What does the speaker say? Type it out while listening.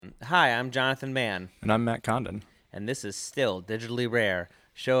Hi, I'm Jonathan Mann. And I'm Matt Condon. And this is Still Digitally Rare,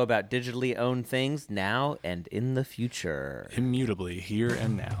 show about digitally owned things now and in the future. Immutably, here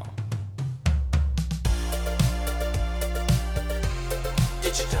and now.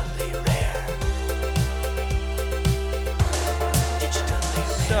 Digitally Rare.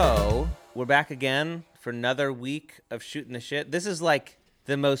 So, we're back again for another week of shooting the shit. This is like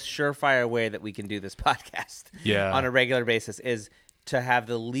the most surefire way that we can do this podcast on a regular basis is to have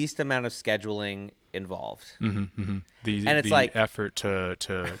the least amount of scheduling involved. Mm-hmm, mm-hmm. The effort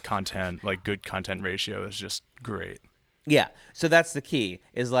to content, like good content ratio is just great. Yeah. So that's the key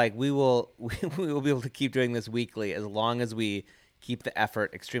is like we will be able to keep doing this weekly as long as we keep the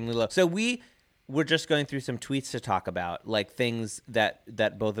effort extremely low. So we're just going through some tweets to talk about like things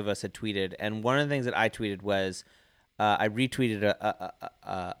that both of us had tweeted. And one of the things that I tweeted was I retweeted a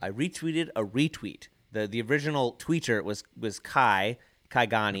retweet. The original tweeter was Kai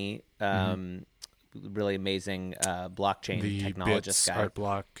Gani, really amazing blockchain technologist Bits guy. Art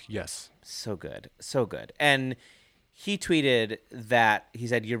block, yes. So good. And he tweeted that he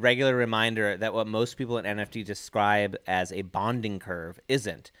said, your regular reminder that what most people in NFT describe as a bonding curve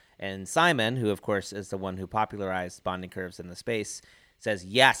isn't. And Simon, who of course is the one who popularized bonding curves in the space, says,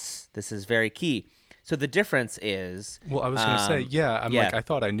 yes, this is very key. So the difference is... Well, I was going to say, like, I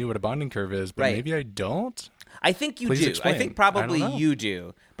thought I knew what a bonding curve is, but maybe I don't. I think you Please do. Explain. I think probably you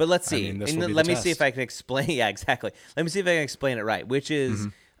do. But let's see. Let me see if I can explain. Yeah, exactly. Let me see if I can explain it right, which is...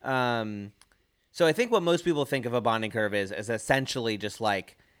 so I think what most people think of a bonding curve is essentially just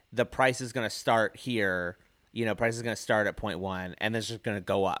like the price is going to start here. You know, price is going to start at 0.1 and then it's just going to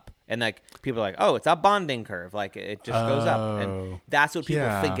go up. And like people are like, oh, it's a bonding curve. Like it just goes up. And that's what people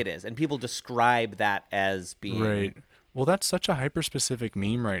think it is. And people describe that as being... Right. Well, that's such a hyper-specific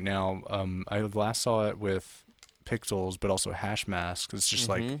meme right now. I last saw it with Pixels, but also Hashmask. It's just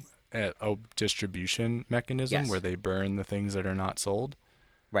like a distribution mechanism where they burn the things that are not sold.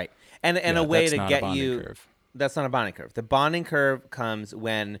 Right. And a way to get you... Curve. That's not a bonding curve. The bonding curve comes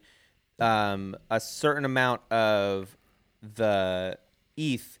when a certain amount of the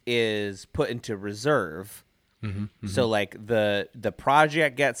ETH is put into reserve. So like the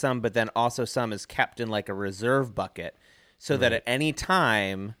project gets some, but then also some is kept in like a reserve bucket so that at any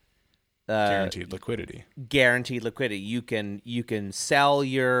time... guaranteed liquidity. You can sell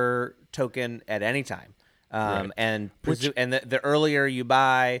your token at any time. And the earlier you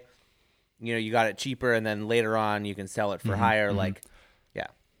buy, you know, you got it cheaper, and then later on you can sell it for higher. Like, yeah.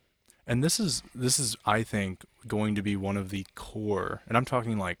 And this is I think going to be one of the core, and I'm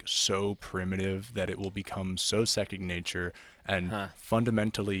talking like so primitive that it will become so second nature and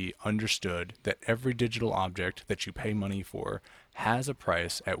fundamentally understood that every digital object that you pay money for has a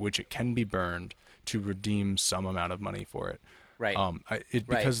price at which it can be burned to redeem some amount of money for it. Right.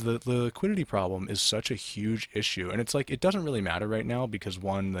 Because the liquidity problem is such a huge issue, and it's like it doesn't really matter right now because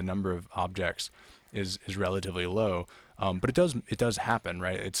one, the number of objects is relatively low, but it does happen,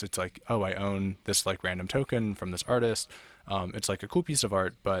 right? It's like, oh, I own this like random token from this artist. It's like a cool piece of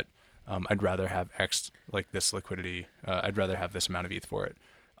art, but I'd rather have X like this liquidity. I'd rather have this amount of ETH for it,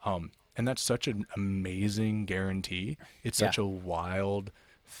 and that's such an amazing guarantee. It's such a wild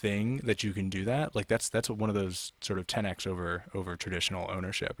thing that you can do that. Like that's one of those sort of 10x over traditional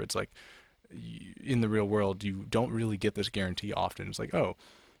ownership. It's like in the real world you don't really get this guarantee often. It's like, oh,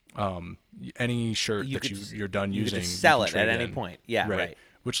 any shirt you're done using, you can just sell it at any point. Yeah, right.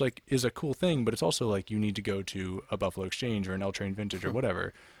 Which like is a cool thing, but it's also like you need to go to a Buffalo Exchange or an L Train Vintage or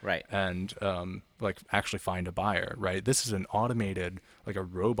whatever, right? And like actually find a buyer, right? This is an automated, like a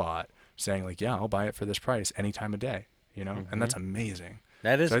robot saying like, yeah, I'll buy it for this price any time of day, you know, and that's amazing.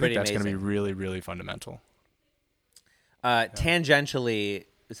 That is pretty amazing. I think that's going to be really, really fundamental. Tangentially,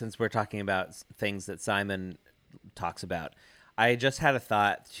 since we're talking about things that Simon talks about, I just had a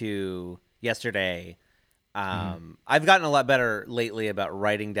thought yesterday. I've gotten a lot better lately about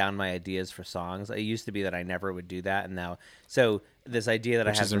writing down my ideas for songs. It used to be that I never would do that, and now this idea that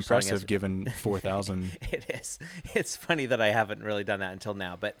Which I have is impressive given 4,000. It is. It's funny that I haven't really done that until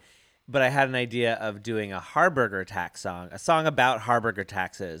now, but I had an idea of doing a Harburger tax song, a song about Harburger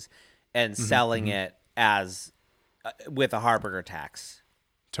taxes, and selling it as with a Harburger tax.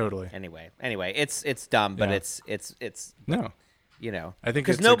 Totally. Anyway, it's dumb, but it's no. You know, I think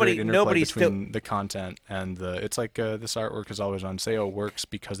it's nobody between the content and it's like this artwork is always on sale works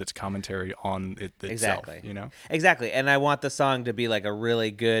because it's commentary on it itself. Exactly. You know, exactly. And I want the song to be like a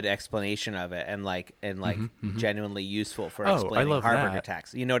really good explanation of it, and genuinely useful for explaining Harburger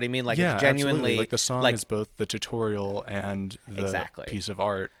tax. You know what I mean? Like it's genuinely absolutely. Like the song is both the tutorial and the piece of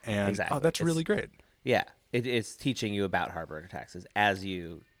art, and that's really great. Yeah, it's teaching you about Harburger taxes as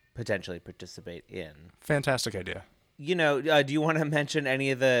you potentially participate in. Fantastic idea. You know, do you want to mention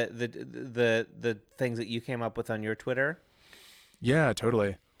any of the things that you came up with on your Twitter? Yeah,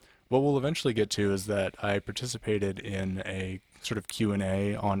 totally. What we'll eventually get to is that I participated in a sort of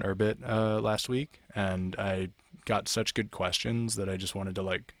Q&A on Urbit last week, and I got such good questions that I just wanted to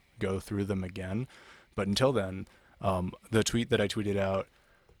like go through them again. But until then, the tweet that I tweeted out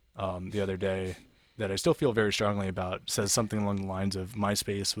the other day that I still feel very strongly about says something along the lines of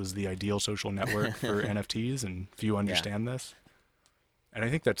MySpace was the ideal social network for NFTs, and few understand this. And I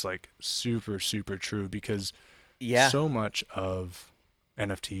think that's like super, super true because so much of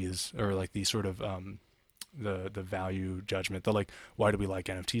NFTs, or like the sort of the value judgment, the like why do we like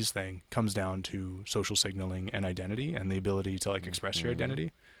NFTs thing, comes down to social signaling and identity and the ability to like express your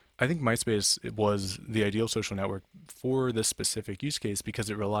identity. I think MySpace was the ideal social network for this specific use case because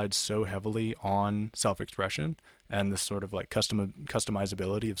it relied so heavily on self-expression and this sort of like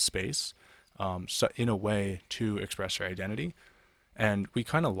customizability of space, so in a way to express your identity. And we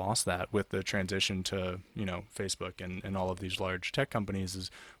kind of lost that with the transition to, you know, Facebook and all of these large tech companies.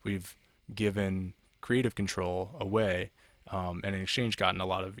 Is we've given creative control away, and in exchange gotten a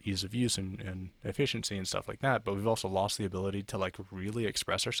lot of ease of use and efficiency and stuff like that. But we've also lost the ability to like really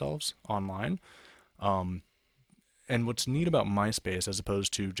express ourselves online. And what's neat about MySpace as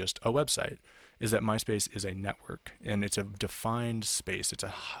opposed to just a website is that MySpace is a network and it's a defined space. It's a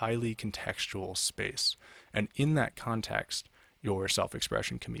highly contextual space. And in that context, your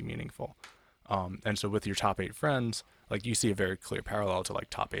self-expression can be meaningful. And so with your top 8 friends, like you see a very clear parallel to like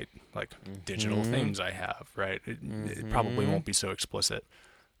top 8 like digital things I have, right? It probably won't be so explicit.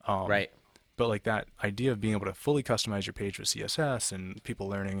 Right. But like that idea of being able to fully customize your page with CSS and people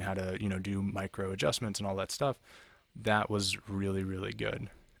learning how to, you know, do micro adjustments and all that stuff, that was really, really good.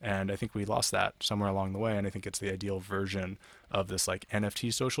 And I think we lost that somewhere along the way. And I think it's the ideal version of this like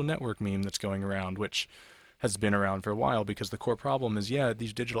NFT social network meme that's going around, which has been around for a while because the core problem is,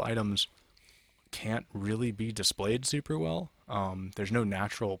 these digital items can't really be displayed super well. There's no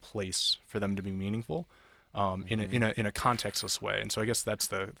natural place for them to be meaningful in a contextless way. And so I guess that's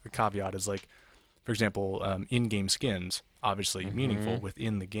the caveat is like, for example, in-game skins, obviously meaningful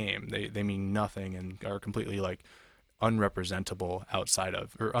within the game. They mean nothing and are completely like unrepresentable outside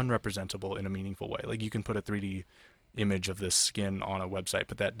of, or unrepresentable in a meaningful way. Like you can put a 3D image of this skin on a website,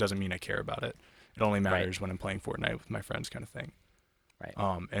 but that doesn't mean I care about it. It only matters when I'm playing Fortnite with my friends kind of thing. Right.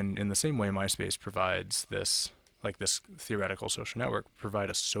 And in the same way, MySpace provides this theoretical social network, provide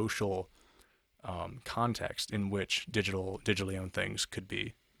a social context in which digitally owned things could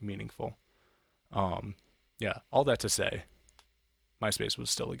be meaningful. All that to say, MySpace was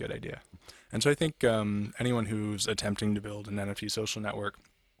still a good idea. And so I think anyone who's attempting to build an NFT social network,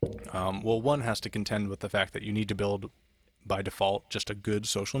 one has to contend with the fact that you need to build by default just a good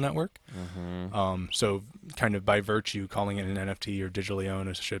social network. So kind of by virtue calling it an NFT or digitally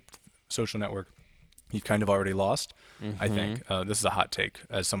ownership social network, you've kind of already lost. I think this is a hot take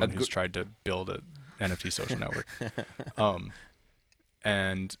as someone who's tried to build an NFT social network.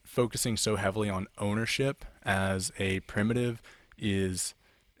 And focusing so heavily on ownership as a primitive is,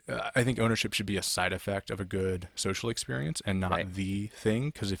 I think ownership should be a side effect of a good social experience and not the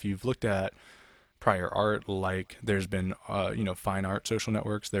thing. Because if you've looked at prior art, like there's been fine art social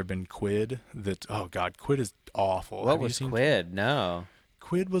networks, there have been Quid Quid is awful. What was Quid? No.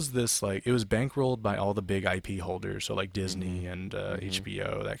 Quid was this, like, it was bankrolled by all the big IP holders, so like Disney and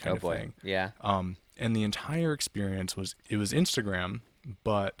HBO, that kind of thing. Yeah. And the entire experience was Instagram,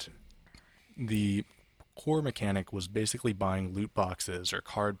 but the core mechanic was basically buying loot boxes or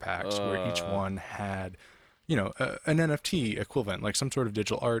card packs where each one had, an NFT equivalent, like some sort of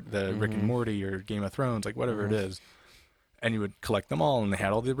digital art, the Rick and Morty or Game of Thrones, like whatever it is. And you would collect them all, and they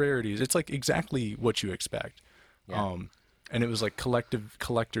had all the rarities. It's like exactly what you expect. Yeah. And it was like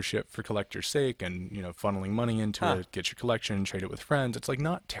collectorship for collector's sake, and funneling money into it, get your collection, trade it with friends. It's like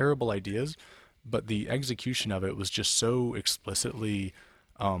not terrible ideas, but the execution of it was just so explicitly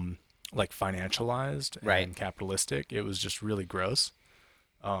like financialized and capitalistic. It was just really gross.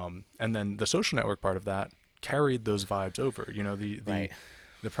 And then the social network part of that carried those vibes over.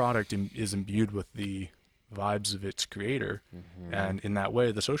 The product is imbued with the vibes of its creator, and in that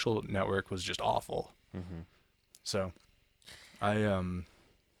way, the social network was just awful. So, I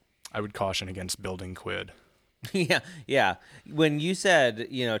would caution against building Quid. Yeah. When you said,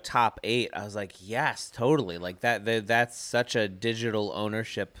 top 8, I was like, yes, totally. Like that's such a digital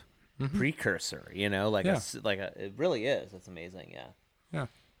ownership precursor, it really is. It's amazing. Yeah. Yeah.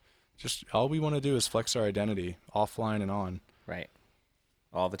 Just all we want to do is flex our identity offline and on. Right.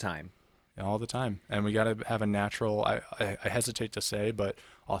 All the time. all the time. And we got to have a natural, I hesitate to say, but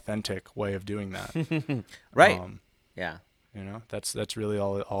authentic way of doing that. Right. Yeah. You know, that's really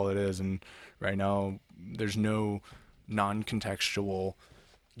all it is. And right now, there's no non-contextual,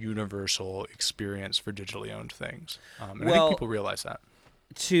 universal experience for digitally owned things. And I think people realize that.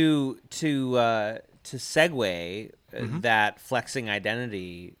 To segue that flexing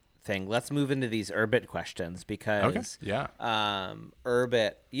identity thing, let's move into these Urbit questions because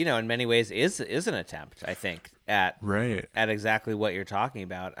Urbit, you know, in many ways is an attempt, I think, at exactly what you're talking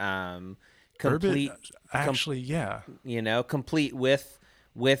about. Complete, Urbit, actually, you know, complete with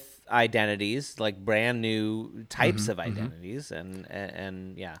identities, like brand new types of identities,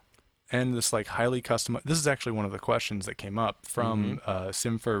 and yeah. And this like highly customized. This is actually one of the questions that came up from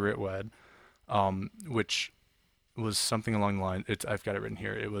Simfer Ritwed, which was something along the line. I've got it written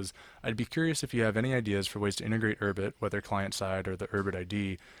here. It was, I'd be curious if you have any ideas for ways to integrate Urbit, whether client side or the Urbit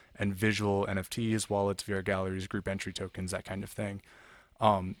ID, and visual NFTs, wallets, VR galleries, group entry tokens, that kind of thing.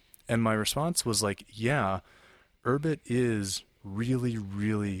 And my response was like, yeah, Urbit is really,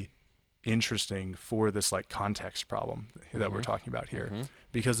 really interesting for this like context problem that we're talking about here,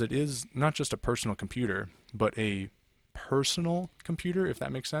 because it is not just a personal computer, but a personal computer, if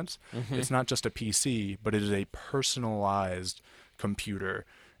that makes sense. It's not just a PC, but it is a personalized computer.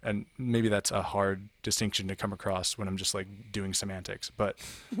 And maybe that's a hard distinction to come across when I'm just like doing semantics, but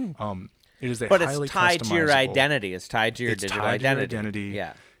it is a highly it's tied to your customizable- identity. It's tied to your digital tied to your identity. identity.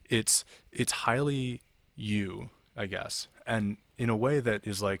 Yeah. It's highly you, I guess. And in a way that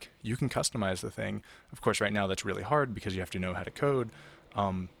is like, you can customize the thing. Of course, right now that's really hard because you have to know how to code.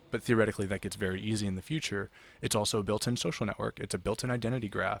 But theoretically that gets very easy in the future. It's also a built-in social network. It's a built-in identity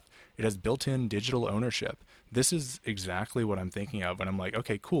graph. It has built-in digital ownership. This is exactly what I'm thinking of when I'm like,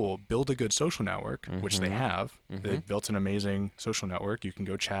 okay, cool, build a good social network, which they have. They built an amazing social network. You can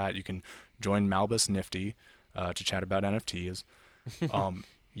go chat. You can join Malbus Nifty to chat about NFTs.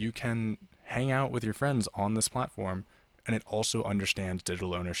 You can hang out with your friends on this platform, and it also understands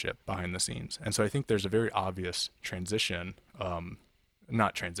digital ownership behind the scenes. And so I think there's a very obvious transition,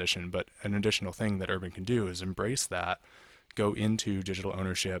 not transition, but an additional thing that Urban can do is embrace that, go into digital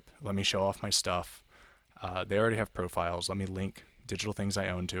ownership, let me show off my stuff. They already have profiles, let me link digital things I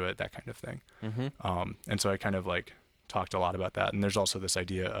own to it, that kind of thing. And so I kind of like talked a lot about that. And there's also this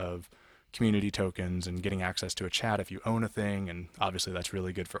idea of community tokens and getting access to a chat if you own a thing, and obviously that's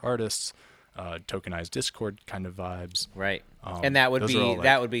really good for artists. Tokenized Discord kind of vibes, right? And that would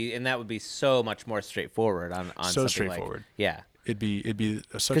be so much more straightforward on so something straightforward. Yeah, it'd be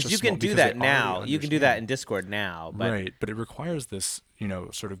such a because you can do that now. You can do that in Discord now, but right. But it requires this, you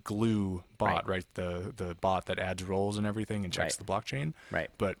know, sort of glue bot, right? The bot that adds roles and everything and checks the blockchain, right?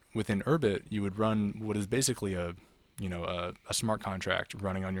 But within Urbit, you would run what is basically a smart contract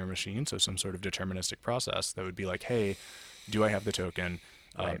running on your machine, so some sort of deterministic process that would be like, hey, do I have the token?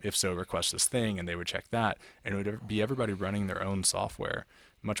 If so, request this thing, and they would check that, and it would be everybody running their own software,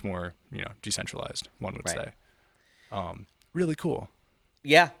 much more, decentralized, one would say. Really cool.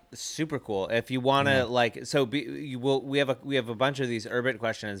 Yeah, super cool. If you want to we have a bunch of these Urbit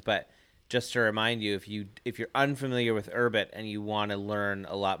questions, but just to remind you, if you're unfamiliar with Urbit and you want to learn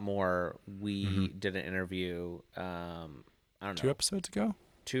a lot more, we did an interview. I don't know, 2 episodes ago,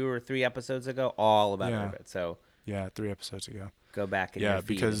 2 or 3 episodes ago, all about Urbit. So 3 episodes ago. Go back in your feed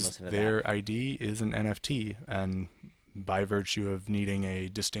because and listen to their that. ID is an NFT, and by virtue of needing a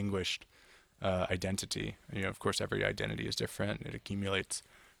distinguished identity, of course, every identity is different. It accumulates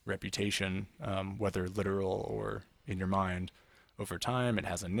reputation, whether literal or in your mind, over time. It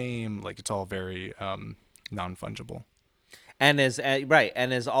has a name. Like, it's all very non-fungible. And is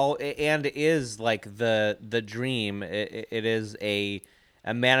like the dream. It is a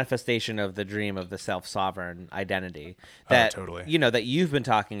manifestation of the dream of the self-sovereign identity that totally. That you've been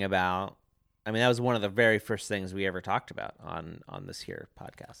talking about. I mean, that was one of the very first things we ever talked about on this here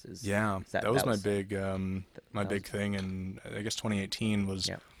podcast. That was my big thing, and I guess 2018 was.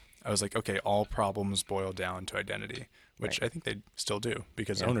 Yeah. I was like, okay, all problems boil down to identity, which I think they still do,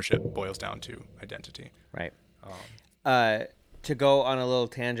 because ownership boils down to identity. Right. To go on a little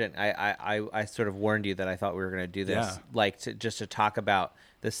tangent, I sort of warned you that I thought we were going to do this, to talk about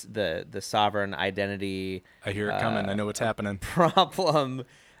this the sovereign identity. I hear it coming. I know what's happening. Problem.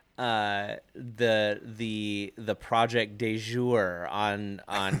 The project de jour on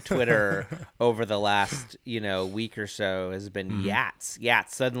Twitter over the last week or so has been yachts.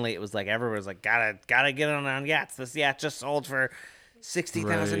 Suddenly it was like everyone was like gotta get on yachts. This yacht just sold for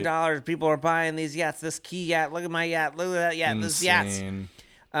 $60,000. People are buying these yachts. This key yacht. Look at my yacht. Look at that yacht. Insane. This yachts.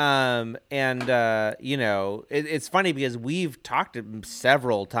 It's funny because we've talked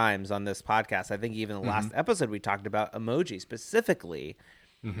several times on this podcast. I think even the last episode we talked about emoji specifically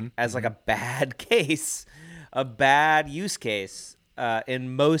as like a bad case, a bad use case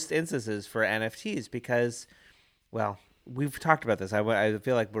in most instances for NFTs because, well, we've talked about this. I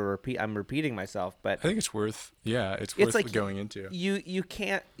feel like I'm repeating myself, but I think it's worth like going into. You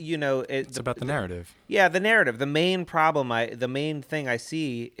can't, it's about the narrative. Yeah, the narrative. The main thing I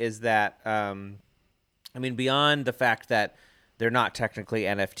see is that, beyond the fact that they're not technically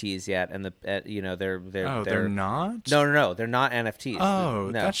NFTs yet, and they're not. No, they're not NFTs.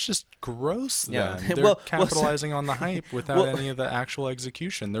 Oh, no. That's just gross. No. Then they're capitalizing on the hype without any of the actual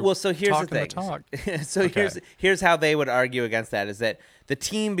execution. They're so here's the thing. So okay. here's how they would argue against that: is that the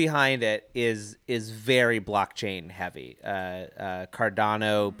team behind it is very blockchain heavy.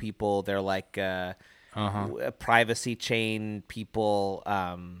 Cardano people, they're like privacy chain people.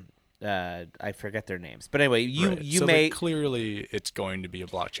 I forget their names, but anyway, you may clearly it's going to be a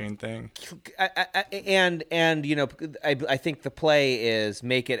blockchain thing, I think the play is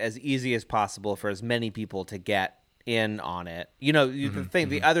make it as easy as possible for as many people to get in on it.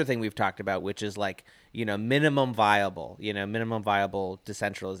 The other thing we've talked about, which is like minimum viable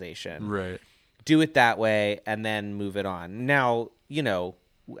decentralization. Right. Do it that way and then move it on. Now,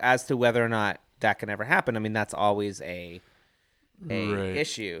 as to whether or not that can ever happen, that's always a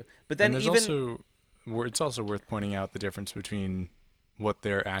issue. But then it's also worth pointing out the difference between what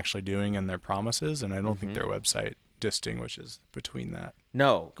they're actually doing and their promises, and I don't think their website distinguishes between that.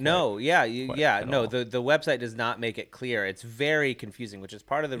 The website does not make it clear. It's very confusing, which is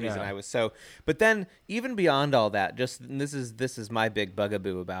part of the reason I was so. But then even beyond all that, this is my big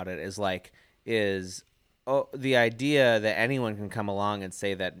bugaboo about it is the idea that anyone can come along and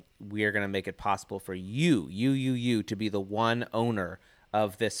say that we are going to make it possible for you to be the one owner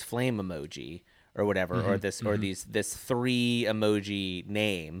of this flame emoji or whatever, or this 3 emoji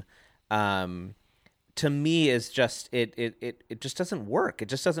name, to me is just it just doesn't work. It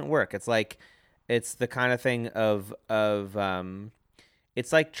just doesn't work. It's like it's the kind of thing of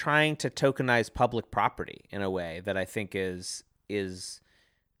it's like trying to tokenize public property in a way that I think is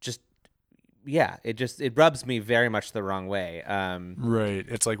just. Yeah, it rubs me very much the wrong way. Right.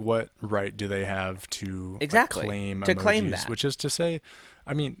 It's like, what right do they have to claim that? Which is to say,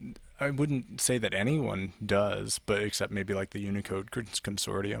 I wouldn't say that anyone does, but except maybe like the Unicode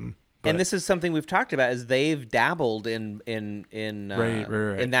Consortium. And this is something we've talked about, is they've dabbled in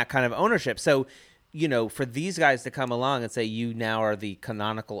that kind of ownership. So, for these guys to come along and say you now are the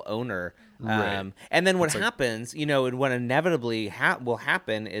canonical owner. And then what happens, and what inevitably will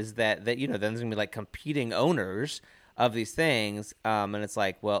happen is that then there's going to be like competing owners of these things. And it's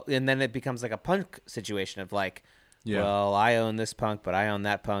like, well, and then it becomes like a punk situation of like, well, I own this punk, but I own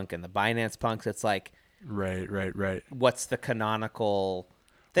that punk, and the Binance punks. It's like, right. What's the canonical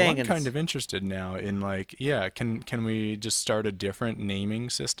thing? Well, I'm kind of interested now in can we just start a different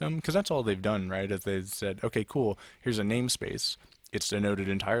naming system? Because that's all they've done, right? Is they've said, okay, cool, here's a namespace. It's denoted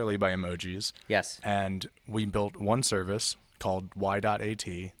entirely by emojis. Yes. And we built one service called y.at,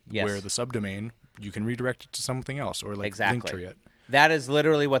 where the subdomain, you can redirect it to something else or link tree it. That is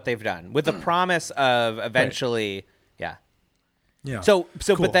literally what they've done with the promise of eventually, Yeah. So,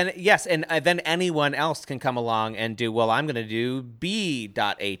 cool. But then, yes, and then anyone else can come along and do, well, I'm going to do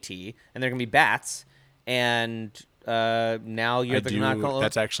b.at, and they're going to be bats, and now you're the canonical.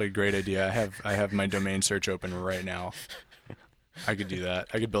 That's actually a great idea. I have my domain search open right now. I could do that.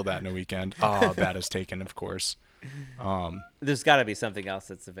 I could build that in a weekend. Oh, bat is taken, of course. There's got to be something else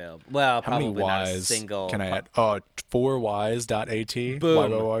that's available. Well, how probably many not Ys a single. Can I add? 4ys.at.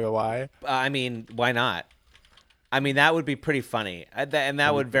 Boom. Y. Why not? That would be pretty funny, and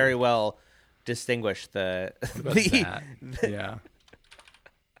that would very well distinguish the. Yeah.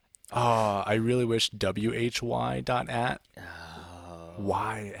 I really wish why.at.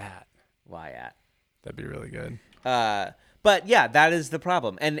 Y@. That'd be really good. But yeah, that is the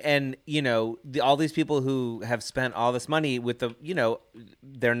problem, and all these people who have spent all this money with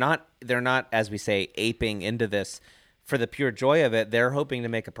they're not as we say aping into this for the pure joy of it. They're hoping to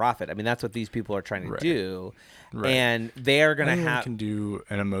make a profit. That's what these people are trying to do, and they are going to have. Can do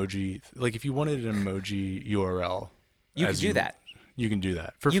an emoji, like if you wanted an emoji URL, you can do that. You can do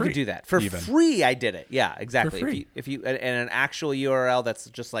that for free. You can do that for free. I did it. Yeah, exactly. For free. If you and an actual URL that's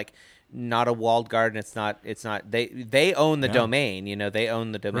just like. Not a walled garden. It's not. They own the domain. They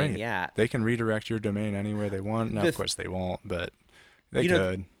own the domain. Right. Yeah. They can redirect your domain anywhere they want. Now, of course, they won't, but they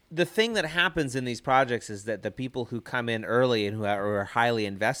could. The thing that happens in these projects is that the people who come in early and who are highly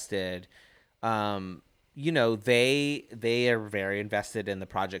invested, they are very invested in the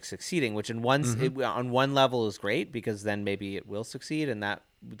project succeeding, which on one level is great because then maybe it will succeed and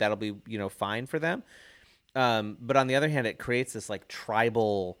that'll be fine for them. But on the other hand, it creates this like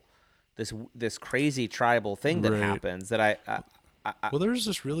tribal, this crazy tribal thing that happens that I well, there's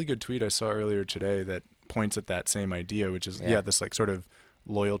this really good tweet I saw earlier today that points at that same idea, which is this like sort of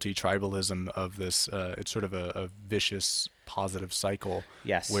loyalty tribalism of this. It's sort of a vicious positive cycle.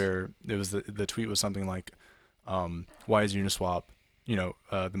 Yes. Where it was the tweet was something like, why is Uniswap,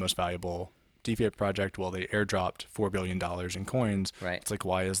 the most valuable DeFi project? Well, they airdropped $4 billion in coins. Right. It's like,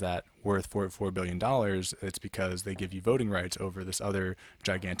 why is that worth $4 billion? It's because they give you voting rights over this other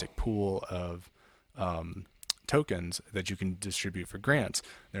gigantic pool of tokens that you can distribute for grants.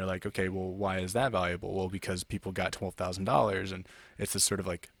 They're like, okay, well, why is that valuable? Well, because people got $12,000, and it's this sort of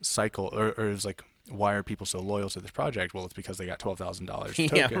like cycle, or it's like, why are people so loyal to this project? Well, it's because they got $12,000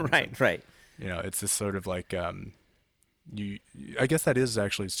 tokens. Yeah, right. It's this sort of like, I guess that is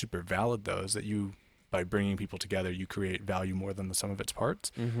actually super valid though, is that by bringing people together, you create value more than the sum of its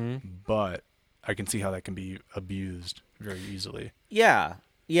parts. Mm-hmm. But I can see how that can be abused very easily. Yeah,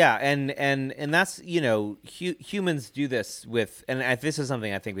 and that's humans do this with, and this is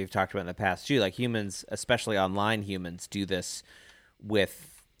something I think we've talked about in the past too. Like humans, especially online humans, do this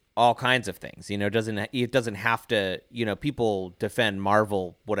with all kinds of things. It doesn't have to. People defend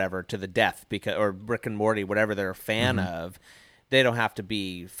Marvel whatever to the death or Rick and Morty, whatever they're a fan of. They don't have to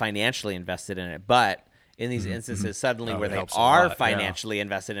be financially invested in it, but in these instances, suddenly where they are financially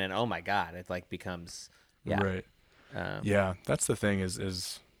invested in it, oh my god, it like becomes right. That's the thing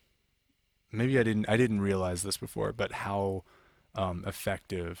is maybe I didn't realize this before, but how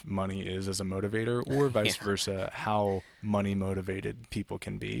effective money is as a motivator, or vice versa, how money motivated people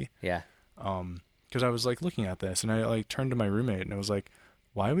can be. Yeah. Because I was like looking at this and I like turned to my roommate and I was like,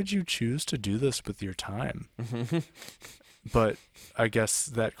 why would you choose to do this with your time? But I guess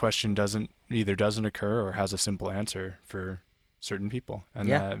that question either doesn't occur or has a simple answer for certain people.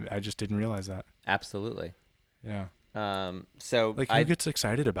 And I just didn't realize that. Absolutely. Yeah. So like who gets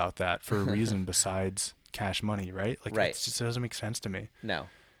excited about that for a reason besides cash money, right? Like it just doesn't make sense to me. No.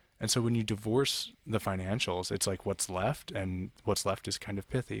 And so when you divorce the financials, it's like what's left, and what's left is kind of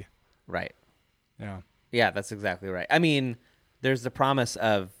pithy. Right. Yeah. Yeah, that's exactly right. I mean, there's the promise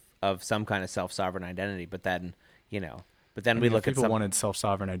of some kind of self-sovereign identity, but then, we look at people wanted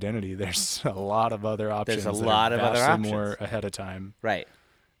self-sovereign identity. There's a lot of other options. There's a lot of other options. More ahead of time. Right.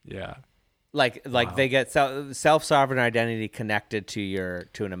 Yeah. Like wow. They get self-sovereign identity connected to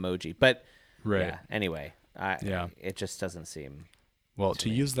an emoji, but anyway, it just doesn't seem. Well, to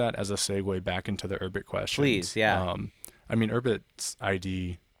use that as a segue back into the Urbit question, please, yeah. Urbit's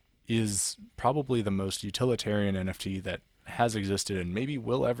ID is probably the most utilitarian NFT that has existed and maybe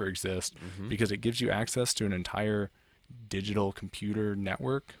will ever exist, because it gives you access to an entire digital computer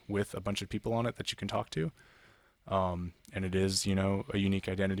network with a bunch of people on it that you can talk to. And it is, a unique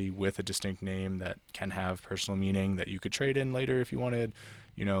identity with a distinct name that can have personal meaning that you could trade in later if you wanted,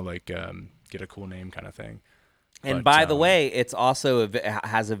 get a cool name kind of thing. And by the way, it's also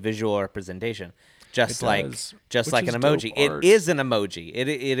has a visual representation, just like an emoji. It is an emoji. It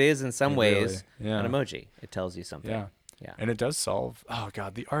is in some ways an emoji. It tells you something. Yeah. Yeah. And it does solve. Oh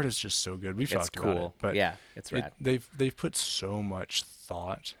God, the art is just so good. We've talked about it, but it's rad. They've put so much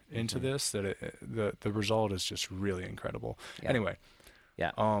thought into this that the result is just really incredible. Yeah. Anyway,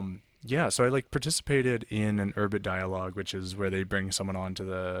 so I participated in an Urbit dialogue, which is where they bring someone on to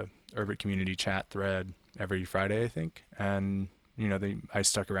the Urbit community chat thread every Friday, I think, and I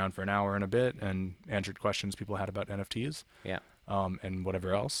stuck around for an hour and a bit and answered questions people had about NFTs. Yeah. And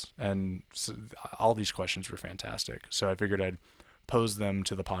whatever else. And so all these questions were fantastic. So I figured I'd pose them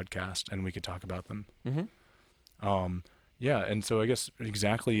to the podcast and we could talk about them. Mm-hmm. And so I guess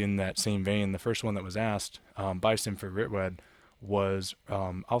exactly in that same vein, the first one that was asked by Simfer Ritwed was,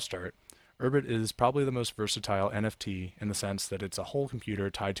 I'll start. Urbit is probably the most versatile NFT in the sense that it's a whole computer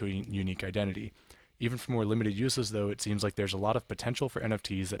tied to a unique identity. Even for more limited uses, though, it seems like there's a lot of potential for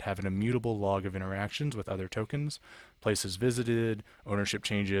NFTs that have an immutable log of interactions with other tokens, places visited, ownership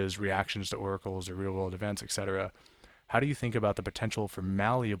changes, reactions to oracles or real-world events, etc. How do you think about the potential for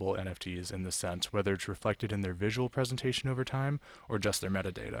malleable NFTs in this sense, whether it's reflected in their visual presentation over time or just their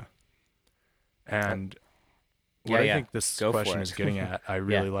metadata? And what I think this question is getting at, I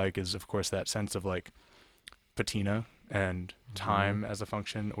really like, is, of course, that sense of patina and time as a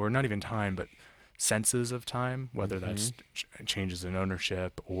function, or not even time, but senses of time, whether that's changes in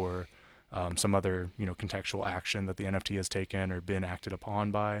ownership or some other contextual action that the NFT has taken or been acted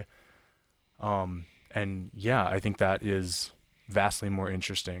upon by. I think that is vastly more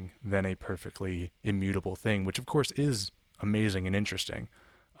interesting than a perfectly immutable thing, which of course is amazing and interesting.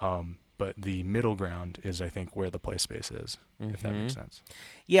 But the middle ground is, I think, where the play space is, if that makes sense.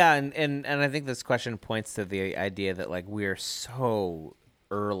 Yeah, and I think this question points to the idea that like we're so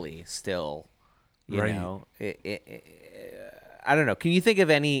early still, you Right. know. I don't know. Can you think of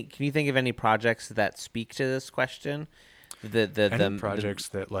any projects that speak to this question? Any projects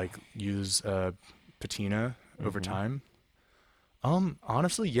that like use patina over time?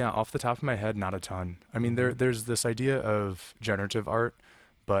 Honestly, yeah, off the top of my head, not a ton. I mean, there's this idea of generative art,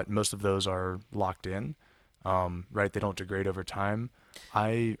 but most of those are locked in, right? They don't degrade over time.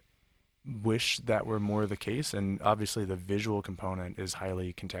 I wish that were more the case, and obviously the visual component is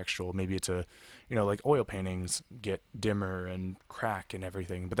highly contextual. Maybe it's like oil paintings get dimmer and crack and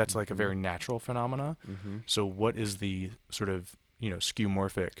everything, but that's like a very natural phenomena. So what is the sort of,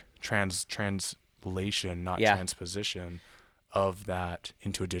 skeuomorphic translation, not Yeah. transposition of that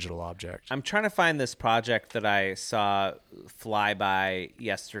into a digital object? I'm trying to find this project that I saw fly by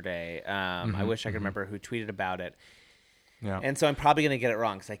yesterday. I wish I could remember who tweeted about it. Yeah. And so I'm probably going to get it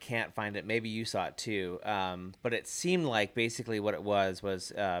wrong because I can't find it. Maybe you saw it too. But it seemed like basically what it was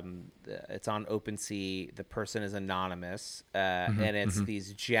it's on OpenSea. The person is anonymous, and it's it's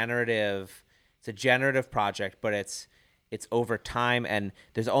a generative project, but it's over time, and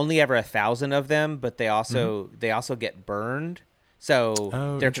there's only ever 1,000 of them, but they also get burned.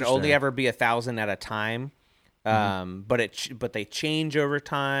 So there can only ever be 1,000 at a time. But they change over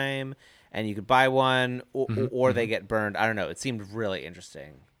time. And you could buy one, or they get burned. I don't know. It seemed really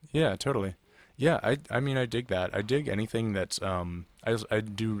interesting. Yeah, totally. Yeah, I mean, I dig that. I dig anything that's I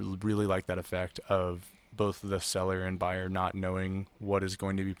do really like that effect of both the seller and buyer not knowing what is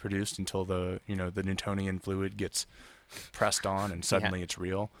going to be produced until the Newtonian fluid gets pressed on and suddenly it's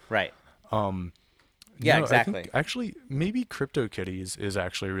real. Right. Yeah, exactly. I think actually, maybe CryptoKitties is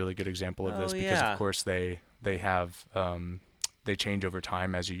actually a really good example of this because of course they have they change over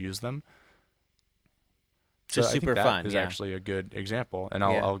time as you use them. Just so super I think fun. That is actually a good example, and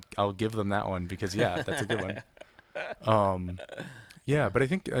I'll give them that one because that's a good one. Yeah, but I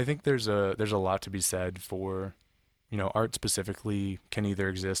think there's a lot to be said for, art specifically can either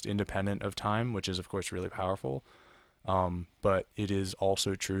exist independent of time, which is of course really powerful, but it is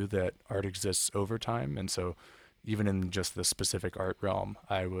also true that art exists over time, and so even in just the specific art realm,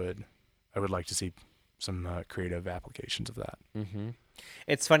 I would like to see some creative applications of that.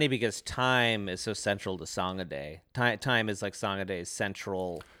 It's funny because time is so central to Song a Day. Time is like Song a Day's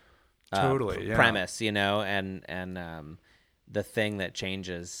central premise, and the thing that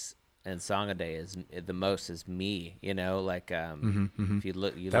changes in Song a Day is the most is me, like if you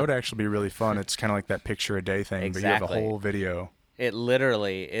look, that would actually be really fun. It's kind of like that picture a day thing, exactly. But you have a whole video. It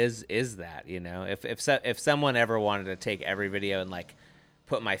literally is that, if someone ever wanted to take every video and like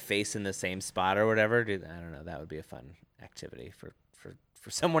put my face in the same spot or whatever, dude, I don't know, that would be a fun activity for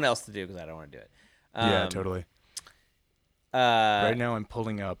someone else to do because I don't want to do it. Yeah, totally. Right now I'm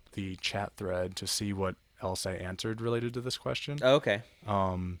pulling up the chat thread to see what else I answered related to this question. Oh, okay.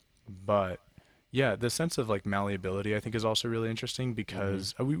 But yeah, the sense of like malleability I think is also really interesting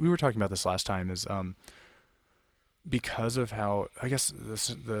because we were talking about this last time is because of how, I guess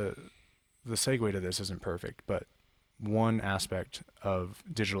the segue to this isn't perfect, but one aspect of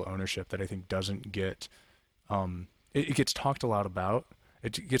digital ownership that I think doesn't get it gets talked a lot about.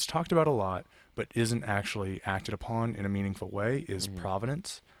 It gets talked about a lot, but isn't actually acted upon in a meaningful way is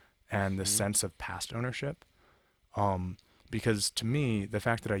provenance and the sense of past ownership. Because to me, the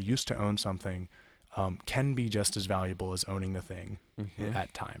fact that I used to own something can be just as valuable as owning the thing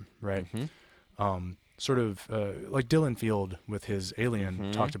at time, right? Sort of like Dylan Field with his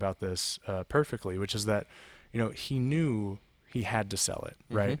Alien talked about this perfectly, which is that, he knew he had to sell it,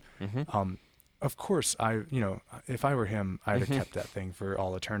 right? Of course, if I were him, I'd have kept that thing for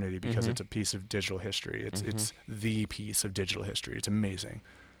all eternity because it's a piece of digital history. It's the piece of digital history. It's amazing.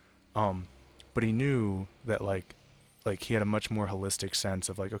 But he knew that like he had a much more holistic sense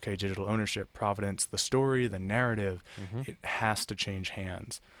of like, okay, digital ownership, provenance, the story, the narrative, it has to change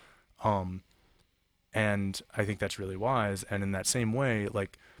hands. And I think that's really wise. And in that same way,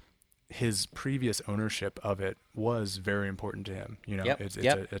 like his previous ownership of it was very important to him.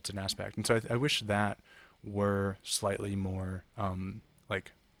 It's an aspect. And so I wish that were slightly more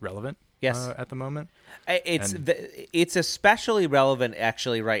like relevant. Yes. At the moment. It's especially relevant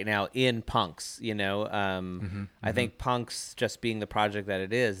actually right now in punks, I think punks just being the project that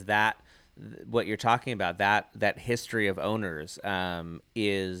it is, that what you're talking about, that history of owners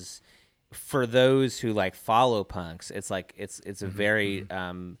is for those who like follow punks, it's like it's a very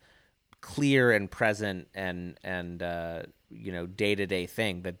clear and present and day-to-day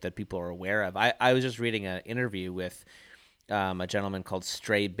thing that people are aware of. I was just reading an interview with a gentleman called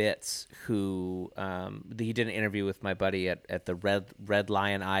Stray Bits, who he did an interview with my buddy at the Red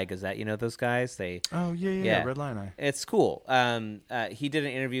Lion Eye Gazette. You know those guys? Oh yeah, Red Lion Eye. It's cool. He did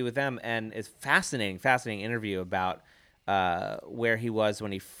an interview with them, and it's fascinating interview about where he was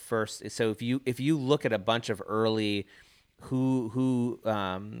when he first. So if you look at a bunch of early who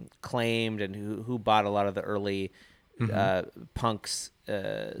claimed and who bought a lot of the early punks,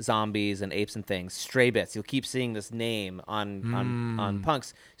 zombies and apes and things, Stray Bits. You'll keep seeing this name on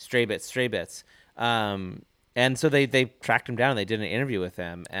punks, Stray Bits. And so they tracked him down and they did an interview with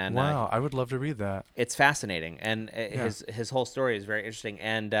him. And wow, I would love to read that. It's fascinating, and his whole story is very interesting.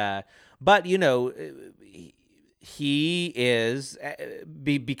 And but he is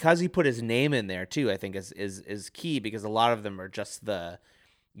because he put his name in there too, I think is key, because a lot of them are just the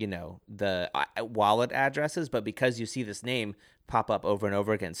wallet addresses, but because you see this name pop up over and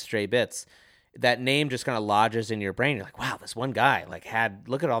over again, Stray Bits, that name just kind of lodges in your brain. You're like, wow, this one guy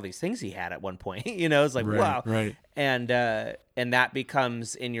look at all these things he had at one point. It's like, wow. Right. And that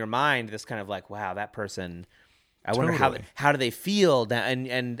becomes in your mind this kind of like, wow, that person, I wonder how do they feel now?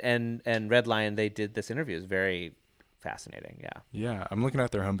 And Red Lion, they did this interview. It was very fascinating. Yeah. Yeah. I'm looking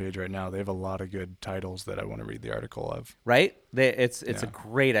at their homepage right now. They have a lot of good titles that I want to read the article of. Right. It's a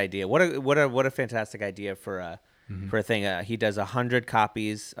great idea. What a fantastic idea for a thing. He does 100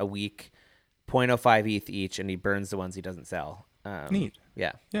 copies a week, 0.05 ETH each, and he burns the ones he doesn't sell. Neat.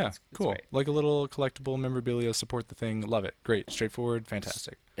 Yeah. Yeah. It's cool. great. Like a little collectible memorabilia. Support the thing. Love it. Great. Straightforward.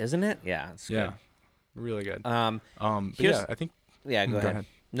 Fantastic. Isn't it? Yeah. It's good. Yeah. Really good. But yeah, I think. Yeah. Go ahead.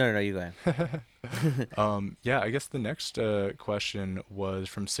 No, you go ahead. Yeah, I guess the next question was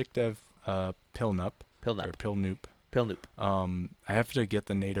from SickDev Pilnup. Or Pilnoop. I have to get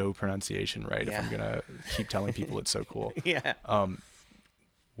the NATO pronunciation right if I'm going to keep telling people it's so cool. Yeah.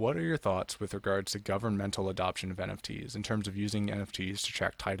 What are your thoughts with regards to governmental adoption of NFTs in terms of using NFTs to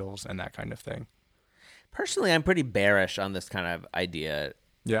track titles and that kind of thing? Personally, I'm pretty bearish on this kind of idea.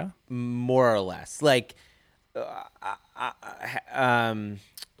 Yeah? More or less. Like,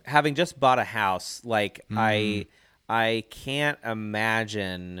 having just bought a house, I can't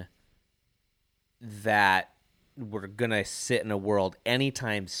imagine that we're gonna sit in a world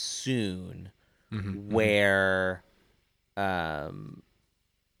anytime soon where in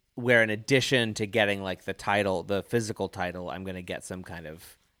addition to getting the title, the physical title, I'm gonna get some kind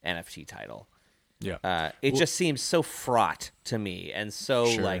of NFT title. Yeah. It just seems so fraught to me, and so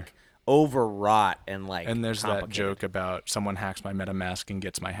overwrought and and there's that joke about someone hacks my MetaMask and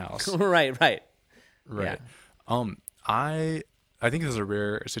gets my house. right. Yeah. I think this is a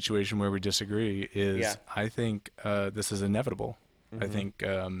rare situation where we disagree. I think this is inevitable. I think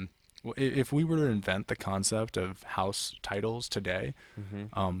if we were to invent the concept of house titles today,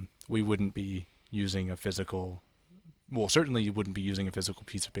 we wouldn't be using a physical. Well, certainly you wouldn't be using a physical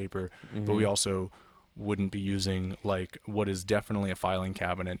piece of paper, but we also wouldn't be using what is definitely a filing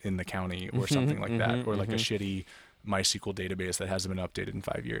cabinet in the county or something like that, or a shitty MySQL database that hasn't been updated in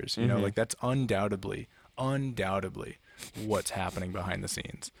 5 years. That's undoubtedly what's happening behind the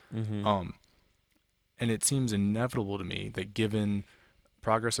scenes. And it seems inevitable to me that given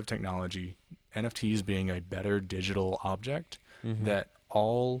progress of technology, NFTs being a better digital object, that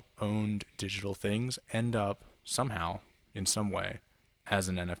all owned digital things end up somehow in some way as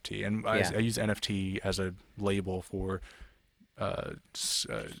an NFT. And I use NFT as a label for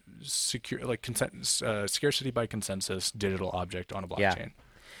scarcity by consensus digital object on a blockchain.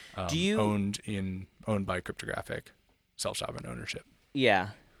 Owned by cryptographic self-sovereign ownership. Yeah.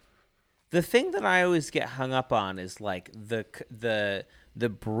 The thing that I always get hung up on is the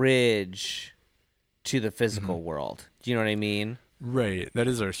bridge to the physical world. Do you know what I mean? Right. That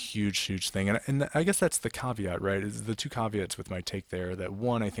is a huge thing. And I guess that's the caveat, right? Is the two caveats with my take there, that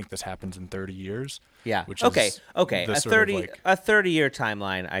one, I think this happens in 30 years. Yeah. Which okay. Is a 30-year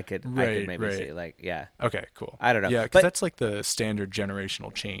timeline I could maybe see Okay, cool. I don't know. Yeah, because that's the standard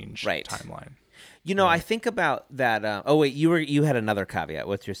generational change timeline. I think about that. You had another caveat.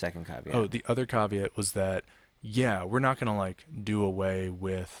 What's your second caveat? Oh, the other caveat was that, we're not going to do away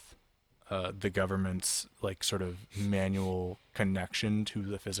with the government's sort of manual connection to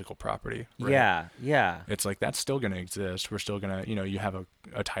the physical property. Right? Yeah. It's that's still going to exist. We're still going to, you have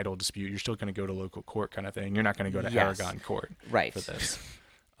a title dispute. You're still going to go to local court kind of thing. You're not going to go to Aragon court for this.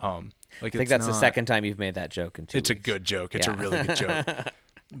 I think that's the second time you've made that joke in 2 weeks. It's a good joke. It's a really good joke.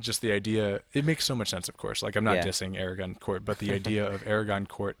 Just the idea, it makes so much sense, of course. I'm not dissing Aragon court, but the idea of Aragon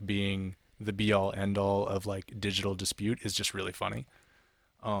court being the be all end all of digital dispute is just really funny.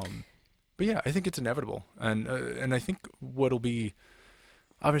 But yeah, I think it's inevitable, and I think what'll be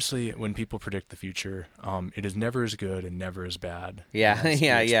obviously when people predict the future, it is never as good and never as bad. Yeah, as you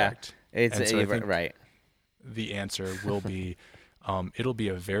yeah. expect. It's And so I think right. the answer will be, it'll be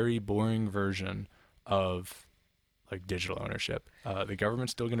a very boring version of like digital ownership. The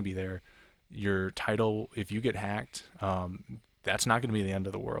government's still going to be there. Your title, if you get hacked, that's not going to be the end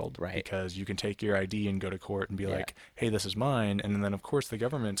of the world, Right. because you can take your ID and go to court and be Yeah. like, hey, this is mine. And then, of course, the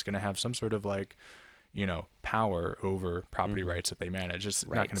government's going to have some sort of like, power over property rights that they manage. It's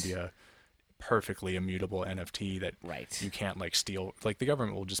not going to be a perfectly immutable NFT that Right. you can't like steal. Like the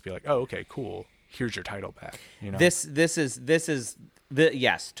government will just be like, oh, okay, cool. Here's your title back. This is the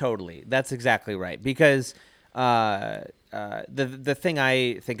yes, totally. That's exactly right. Because the thing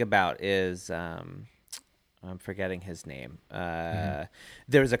I think about is I'm forgetting his name. There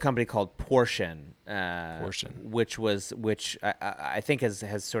was a company called Portion, which I think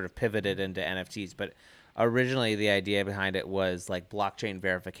has sort of pivoted into NFTs, but originally the idea behind it was like blockchain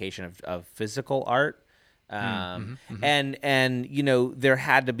verification of physical art. And there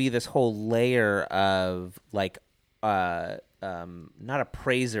had to be this whole layer of like not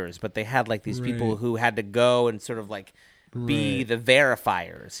appraisers, but they had like these people who had to go and sort of like be the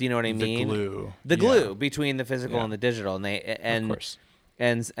verifiers. You know what I mean? The glue between the physical and the digital, and of course.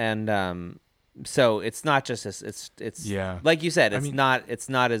 So it's not just it's like you said, it's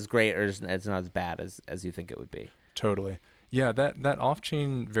not as great or it's not as bad as you think it would be. Totally. Yeah, that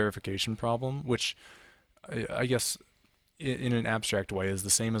off-chain verification problem, which I guess in an abstract way is the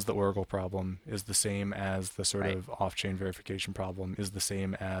same as the Oracle problem, is the same as the sort of off-chain verification problem, is the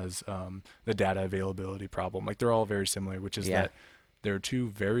same as the data availability problem. Like they're all very similar, which is that they're two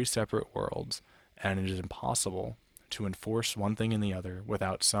very separate worlds, and it is impossible to enforce one thing in the other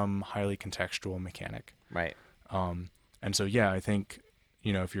without some highly contextual mechanic. Right. And so, I think,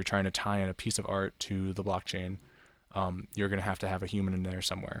 if you're trying to tie in a piece of art to the blockchain, you're going to have a human in there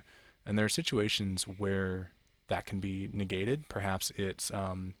somewhere. And there are situations where that can be negated. Perhaps it's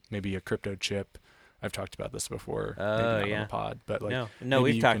maybe a crypto chip. I've talked about this before. Maybe not on the pod, but like no,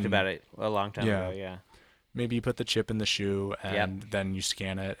 we've talked about it a long time ago. Yeah. Maybe you put the chip in the shoe and then you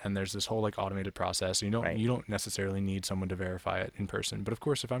scan it, and there's this whole like automated process. You don't necessarily need someone to verify it in person. But of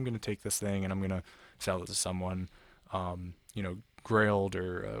course, if I'm going to take this thing and I'm going to sell it to someone, Grailed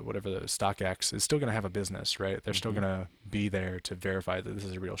or whatever the StockX is still going to have a business, right? They're still going to be there to verify that this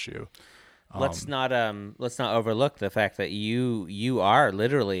is a real shoe. Let's not overlook the fact that you are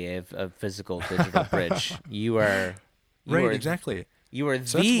literally a physical digital bridge. You are exactly. You are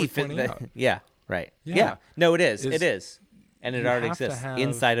so yeah, right. Yeah. No, it is, and it already exists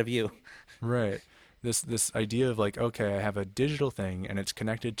inside of you. Right. This idea of like, okay, I have a digital thing and it's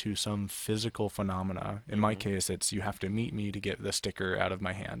connected to some physical phenomena. In my case, it's you have to meet me to get the sticker out of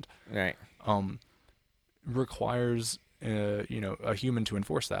my hand. Right. Requires a human to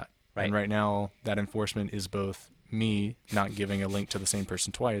enforce that. Right. And right now, that enforcement is both me not giving a link to the same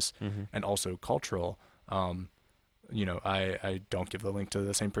person twice, and also cultural. I don't give the link to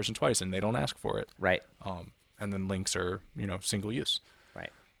the same person twice, and they don't ask for it. Right. And then links are single use. Right.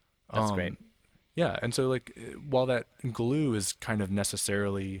 That's great. Yeah, and so like while that glue is kind of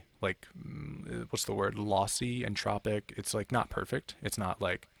necessarily like what's the word, lossy, entropic, it's like not perfect. It's not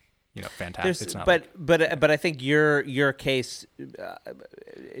like fantastic. It's not. But I think your case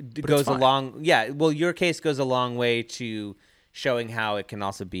goes along. Yeah, well, your case goes a long way to showing how it can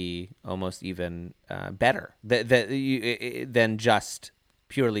also be almost even better than just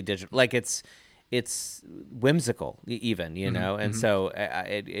purely digital. Like it's whimsical even, and so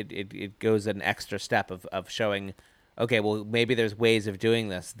it goes an extra step of showing, okay, well, maybe there's ways of doing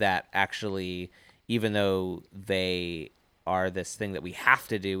this that actually, even though they are this thing that we have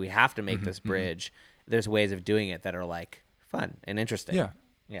to do, we have to make this bridge, there's ways of doing it that are like fun and interesting.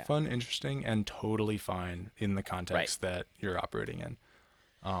 Yeah. Fun, interesting, and totally fine in the context that you're operating in.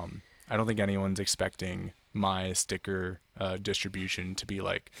 I don't think anyone's expecting my sticker distribution to be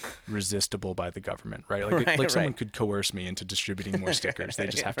like resistible by the government, right? Like someone could coerce me into distributing more stickers. They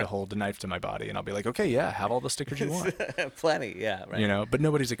just have to hold a knife to my body, and I'll be like, okay, yeah, have all the stickers you want. Plenty, yeah, right. But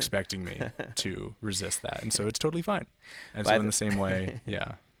nobody's expecting me to resist that, and so it's totally fine. And so in the same way,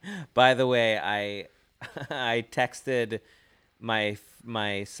 yeah. By the way, I texted my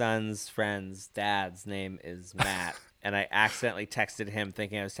son's friend's dad's name is Matt. And I accidentally texted him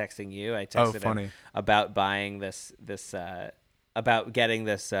thinking I was texting you. I texted him about buying about getting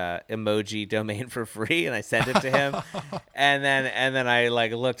this emoji domain for free, and I sent it to him. and then I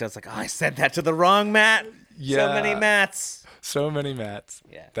like looked. I was like, oh, I sent that to the wrong Matt. Yeah. So many Matts. So many Matts.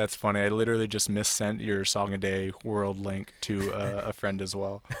 Yeah. That's funny. I literally just missent your Song a Day world link to a friend as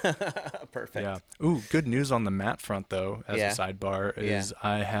well. Perfect. Yeah. Ooh, good news on the Matt front though, as Yeah. a sidebar, is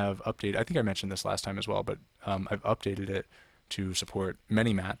I have updated. I think I mentioned this last time as well, but I've updated it to support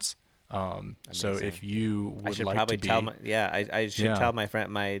many Mats. So Amazing. if you I would should like probably to be, tell my I should Yeah. tell my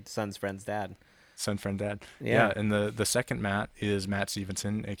son's friend's dad. son, friend, dad. Yeah. And the second Matt is Matt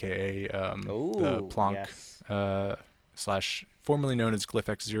Stevenson, aka the Ooh, Plonk yes. slash formerly known as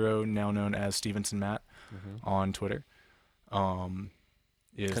GlyphX0, now known as Stevenson Matt on Twitter.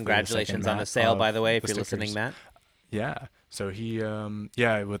 Is the Congratulations second on the Matt sale, by of the way, if the you're listening, stickers. Matt. Yeah. So he,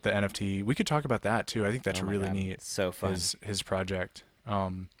 with the NFT, we could talk about that too. I think that's Oh my really God, neat. it's so fun. His project.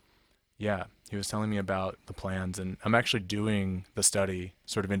 Yeah, he was telling me about the plans, and I'm actually doing the study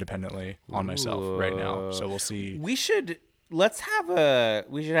sort of independently on myself right now. So we'll see. We should have a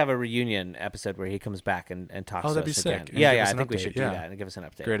reunion episode where he comes back and talks to That'd be us sick. again. And Yeah, give yeah, us I an think we update. should do Yeah. that and give us an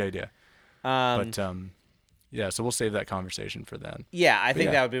update. Great idea. Um, But yeah, so we'll save that conversation for then. yeah, I think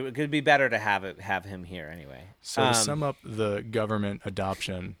yeah. that would be, it could be better to have him here anyway. So to sum up the government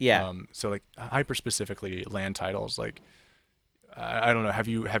adoption, Yeah. So like hyper specifically land titles, like I don't know, have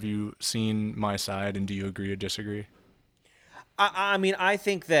you seen my side, and do you agree or disagree? I mean, I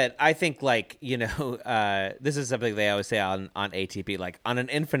think like, you know, this is something they always say on ATP, like on an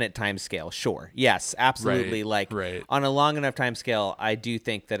infinite time scale. Sure. Yes, absolutely. Right. On a long enough time scale, I do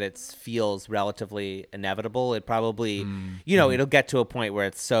think that it feels relatively inevitable. It probably, you know, it'll get to a point where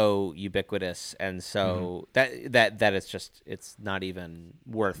it's so ubiquitous. And so that it's not even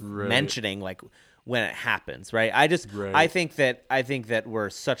worth mentioning, like, when it happens, right? Right. I think that we're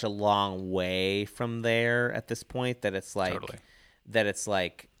such a long way from there at this point that it's like, Totally.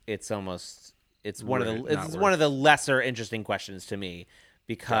 it's almost, it's one Right, of the, not it's worth. one of the lesser interesting questions to me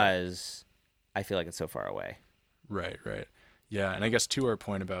because I feel like it's so far away. Right. Yeah, and I guess to our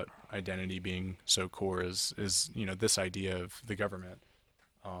point about identity being so core is you know, this idea of the government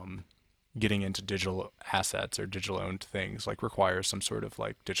getting into digital assets or digital owned things like requires some sort of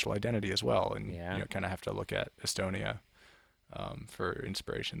like digital identity as well, and Yeah. you know, kind of have to look at Estonia for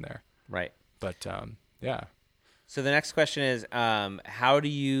inspiration there. Right. But yeah, So the next question is, how do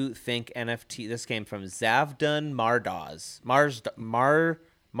you think NFT? This came from Zavdun Marzad.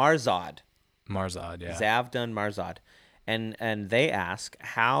 Marzad, yeah. Zavdun Marzad. And they ask,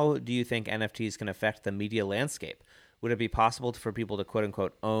 how do you think NFTs can affect the media landscape? Would it be possible for people to quote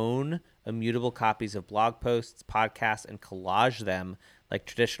unquote own immutable copies of blog posts, podcasts, and collage them like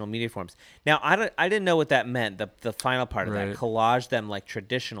traditional media forms? Now, I didn't know what that meant. The final part of that, Right. collage them like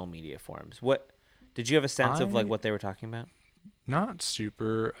traditional media forms. What did you have a sense of like what they were talking about? Not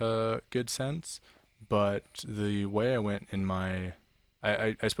super good sense, but the way I went in my,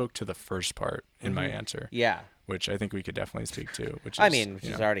 I spoke to the first part in my answer, Yeah, which I think we could definitely speak to. Which is, I mean, which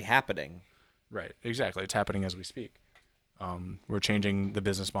you is know, already happening. right, exactly. It's happening as we speak. We're changing the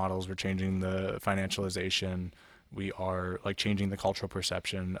business models. We're changing the financialization. We are like changing the cultural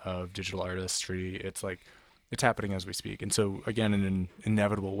perception of digital artistry. It's like it's happening as we speak. And so again, in an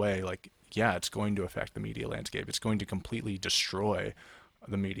inevitable way, like, yeah, it's going to affect the media landscape. It's going to completely destroy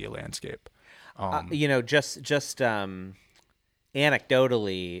the media landscape. You know, just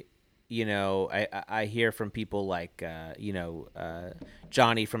anecdotally, you know, I hear from people like you know,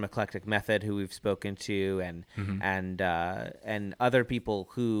 Johnny from Eclectic Method, who we've spoken to, and other people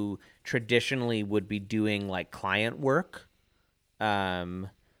who traditionally would be doing like client work,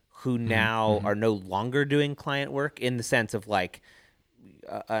 who now are no longer doing client work, in the sense of like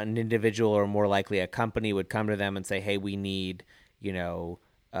an individual, or more likely a company, would come to them and say, hey, we need, you know,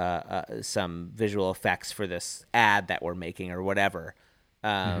 some visual effects for this ad that we're making or whatever.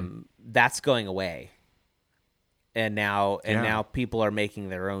 That's going away. And now people are making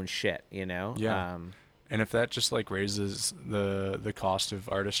their own shit, you know? Yeah. And if that just like raises the cost of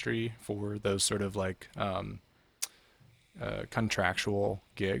artistry for those sort of like contractual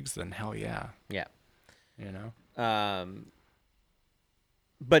gigs, then hell yeah. Yeah. You know?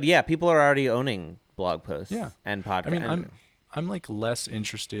 But yeah, people are already owning blog posts and podcasts. I mean, I'm like less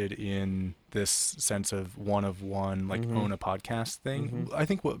interested in this sense of one, like own a podcast thing. I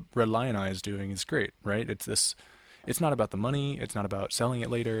think what Red Lion Eye is doing is great, right? It's not about the money. It's not about selling it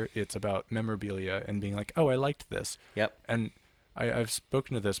later. It's about memorabilia and being like, oh, I liked this. Yep. And I've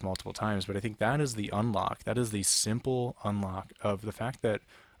spoken to this multiple times, but I think that is the unlock. That is the simple unlock of the fact that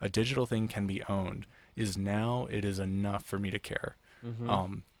a digital thing can be owned. Is now it is enough for me to care.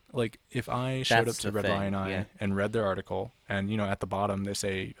 Like if I showed That's up to the Red thing, Lion Eye yeah. and read their article, and you know, at the bottom they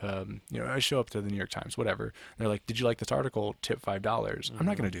say, you know, I show up to the New York Times, whatever. They're like, did you like this article? Tip $5. I'm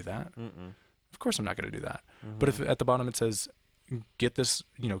not going to do that. Of course I'm not going to do that. But if at the bottom it says, get this,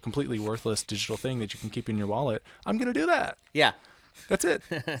 completely worthless digital thing that you can keep in your wallet, I'm going to do that. Yeah. That's it.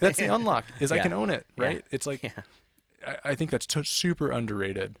 That's the unlock, is I Yeah. can own it, right? Yeah. It's like, Yeah. I think that's super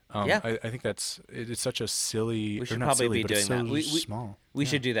underrated. Yeah. I think it's such a silly, We should or not probably silly, be but it's doing so that. small. We Yeah.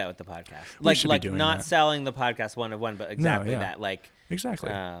 should do that with the podcast. We should be Like doing not that. selling the podcast one-on-one, but exactly yeah. that. Like, Exactly.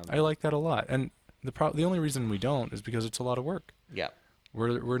 Um, I like that a lot. And the only reason we don't is because it's a lot of work. yeah.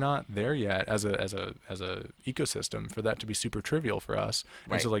 We're not there yet as a ecosystem for that to be super trivial for us.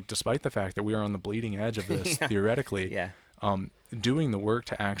 Right. And so, like, despite the fact that we are on the bleeding edge of this Yeah. theoretically, Yeah. doing the work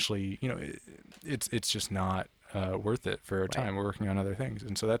to actually, it's just not worth it for our time. We're working on other things,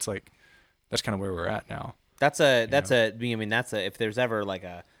 and so that's kind of where we're at now. If there's ever like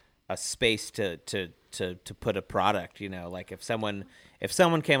a space to put a product, like if someone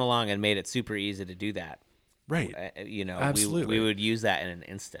came along and made it super easy to do that, Right. Absolutely. we would use that in an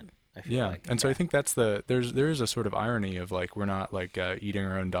instant. I feel Yeah, like. and so I think that's there is a sort of irony of like we're not like eating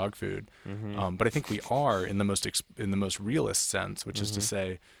our own dog food, but I think we are in the most realist sense, which is to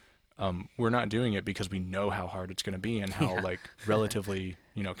say, we're not doing it because we know how hard it's going to be and how like relatively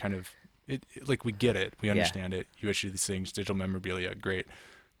kind of like we get it, we understand it. You issue these things, digital memorabilia, great.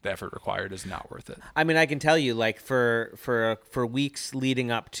 The effort required is not worth it. I mean, I can tell you, like for weeks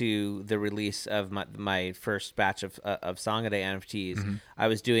leading up to the release of my first batch of Song a Day NFTs, I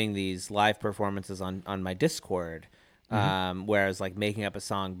was doing these live performances on my Discord, where I was like making up a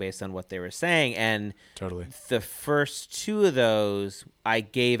song based on what they were saying, and Totally. the first two of those I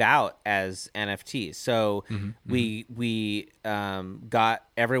gave out as NFTs. So we got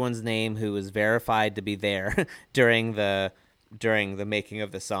everyone's name who was verified to be there during the making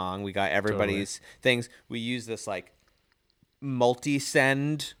of the song. We got everybody's things. We use this like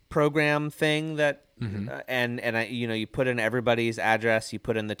multi-send program thing that and I, you put in everybody's address, you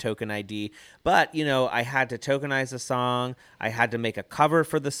put in the token ID, but I had to tokenize the song. I had to make a cover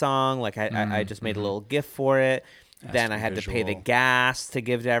for the song. Like I just made a little GIF for it. Then I had to pay the gas to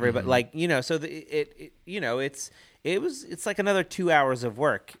give to everybody. Like, so it's like another 2 hours of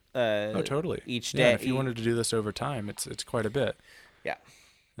work. Totally. Each Yeah, day. if you wanted to do this over time, it's quite a bit. Yeah.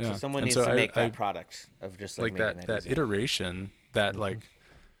 Yeah. So someone And needs so to make I that product of just like making that easy. iteration that like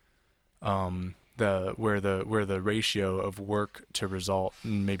where the ratio of work to result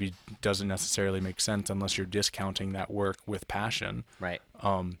maybe doesn't necessarily make sense unless you're discounting that work with passion. Right.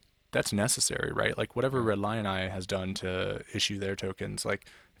 That's necessary, right? Like whatever Red Lion Eye has done to issue their tokens, like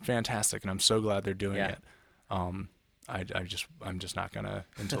fantastic, and I'm so glad they're doing it. I'm just not gonna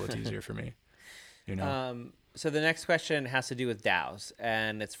until it's easier for me. So the next question has to do with DAOs,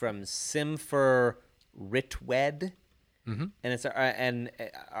 and it's from Simfer Ritwed, and it's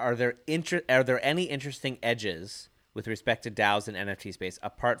are there any interesting edges with respect to DAOs and NFT space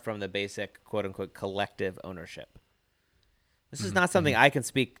apart from the basic quote unquote collective ownership? This is not something I can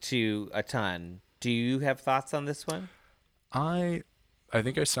speak to a ton. Do you have thoughts on this one? I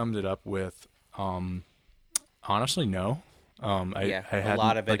think I summed it up with honestly no. I had a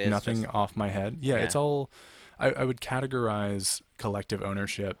lot of it like is nothing just, off my head. Yeah, it's all. I would categorize collective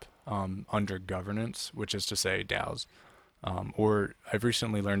ownership under governance, which is to say DAOs. Or I've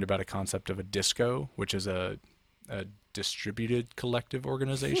recently learned about a concept of a DISCO, which is a distributed collective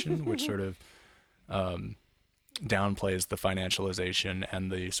organization, which sort of downplays the financialization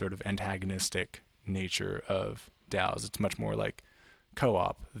and the sort of antagonistic nature of DAOs. It's much more like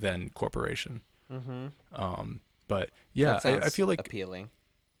co-op than corporation. But yeah, I feel like appealing.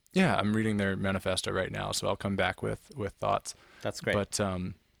 Yeah, I'm reading their manifesto right now, so I'll come back with thoughts. That's great. But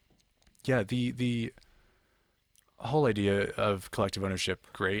yeah, the whole idea of collective ownership,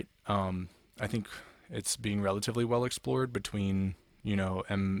 great. I think it's being relatively well explored between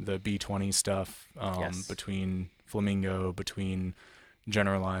the B20 stuff, between Flamingo, between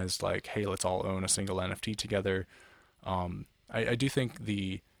generalized like, hey, let's all own a single NFT together. I do think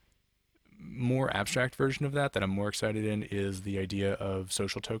the more abstract version of that I'm more excited in is the idea of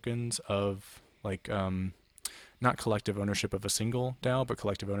social tokens of like not collective ownership of a single DAO, but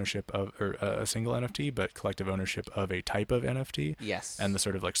collective ownership of or a single NFT, but collective ownership of a type of NFT. Yes. And the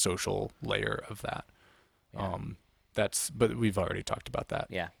sort of like social layer of that. Yeah. But we've already talked about that.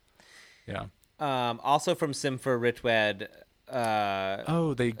 Yeah. Yeah. Also from Simfer Ritwed.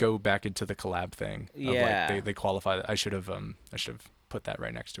 They go back into the collab thing. Yeah. Of like they qualify that. I should have put that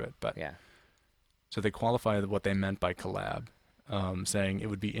right next to it. But yeah. So they qualify what they meant by collab, saying it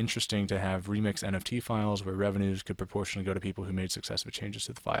would be interesting to have remix NFT files where revenues could proportionally go to people who made successive changes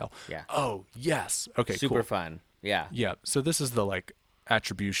to the file. Yeah. Oh, yes. Okay, Super cool. fun. Yeah. Yeah. So this is the like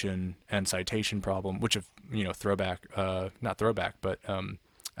attribution and citation problem, which not throwback, but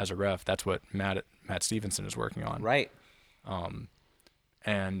as a ref. That's what Matt Stevenson is working on. Right.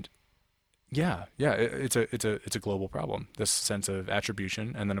 And it's a global problem. This sense of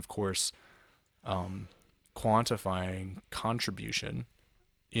attribution, and then of course, quantifying contribution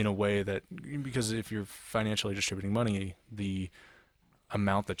in a way that, because if you're financially distributing money, the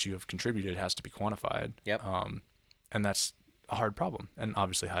amount that you have contributed has to be quantified. Yep. And that's a hard problem, and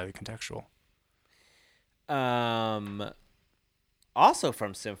obviously highly contextual. Also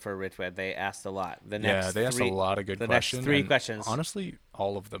from Sim for Rich Web, they asked a lot. They asked a lot of good questions. The next three questions. Honestly,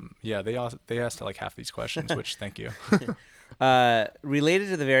 all of them. Yeah, they asked like half these questions, which thank you. Related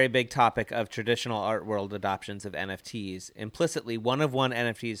to the very big topic of traditional art world adoptions of NFTs, implicitly one-of-one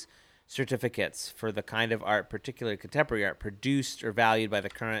NFTs certificates for the kind of art, particularly contemporary art, produced or valued by the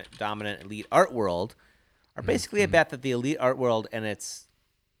current dominant elite art world are basically a bet that the elite art world and its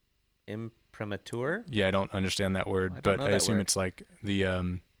imprimatur. Yeah, I don't understand that word, but I assume it's like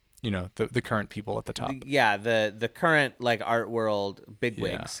the the current people at the top. The current like art world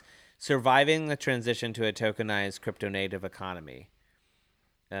bigwigs surviving the transition to a tokenized crypto native economy.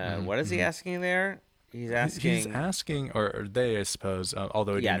 What is he asking there? He's asking, or they, I suppose,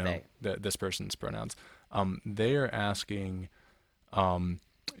 although I do know this person's pronouns. They are asking.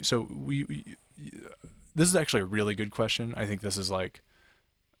 So this is actually a really good question. I think this is like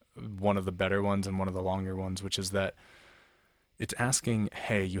one of the better ones and one of the longer ones, which is that it's asking,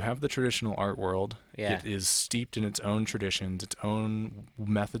 hey, you have the traditional art world. Yeah. It is steeped in its own traditions, its own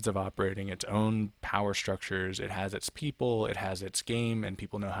methods of operating, its own power structures. It has its people, it has its game, and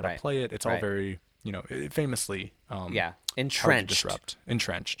people know how to play it. It's all very, famously entrenched.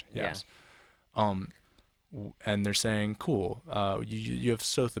 Entrenched, yes. Yeah. And they're saying, cool, you have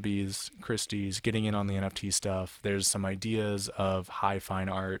Sotheby's, Christie's getting in on the NFT stuff. There's some ideas of high fine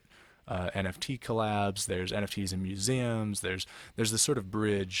art, NFT collabs. There's NFTs in museums. There's this sort of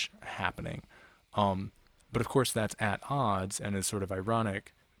bridge happening. But of course that's at odds and is sort of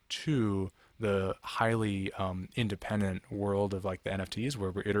ironic to the highly independent world of like the NFTs,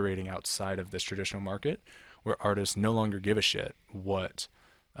 where we're iterating outside of this traditional market, where artists no longer give a shit what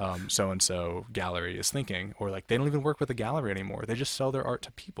so-and-so gallery is thinking, or like they don't even work with a gallery anymore. They just sell their art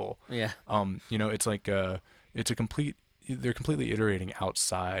to people. Yeah. It's like they're completely iterating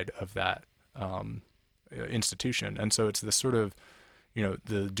outside of that institution. And so it's this sort of,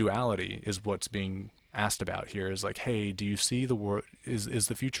 the duality is what's being asked about here, is like, hey, do you see the world, is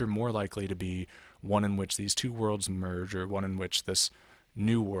the future more likely to be one in which these two worlds merge, or one in which this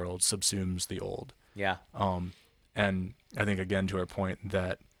new world subsumes the old? Yeah. And I think, again, to our point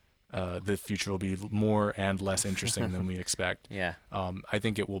that the future will be more and less interesting than we expect. Yeah. I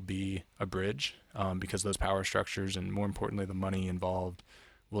think it will be a bridge because those power structures and, more importantly, the money involved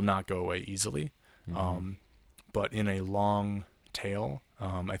will not go away easily. Mm-hmm. But in a long tail,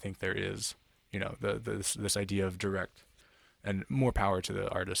 I think there is, this idea of direct and more power to the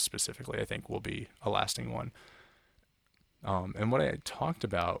artist specifically, I think will be a lasting one. And what I talked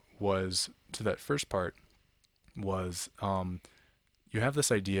about was, to that first part, was you have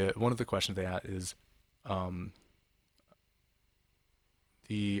this idea. One of the questions they had is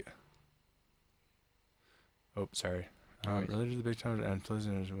related to the big time and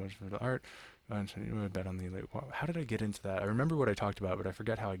pleasant as much for the art. Bet on the elite. How did I get into that? I remember what I talked about, but I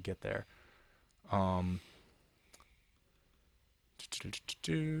forget how I get there. Can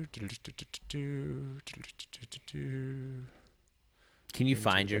you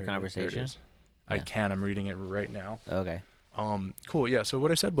find your conversation? I can. I'm reading it right now. Okay. Cool. Yeah. So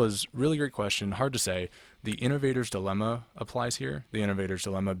what I said was really great question. Hard to say. The innovator's dilemma applies here. The innovator's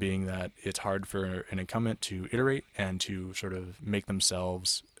dilemma being that it's hard for an incumbent to iterate and to sort of make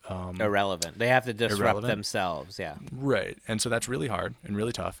themselves irrelevant. They have to disrupt themselves. Yeah. Right. And so that's really hard and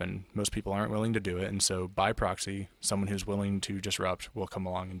really tough, and most people aren't willing to do it. And so by proxy, someone who's willing to disrupt will come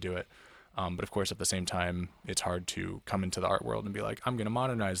along and do it. But of course, at the same time, it's hard to come into the art world and be like, I'm going to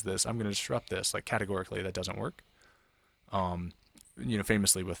modernize this. I'm going to disrupt this. Like, categorically, that doesn't work.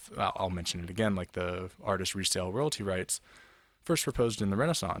 Famously with, I'll mention it again, like the artist resale royalty rights, first proposed in the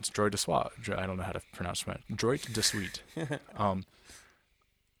Renaissance, Droit de Suite. I don't know how to pronounce it. Droit de Suite.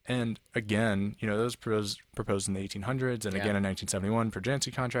 And again, those proposed in the 1800s, and again in 1971 for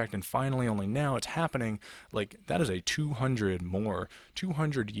Janssy contract, and finally only now it's happening. Like, that is a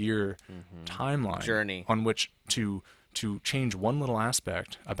 200-year timeline journey on which to change one little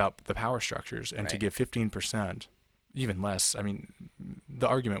aspect about the power structures and to give 15%, even less. I mean, the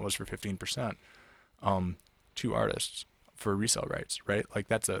argument was for 15% to artists for resale rights, right? Like,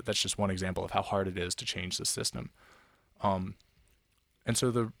 that's just one example of how hard it is to change the system. And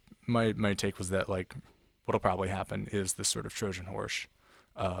so my take was that, like, what'll probably happen is this sort of Trojan horse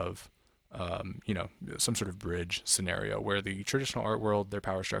of some sort of bridge scenario where the traditional art world, their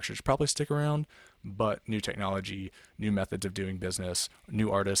power structures probably stick around, but new technology, new methods of doing business, new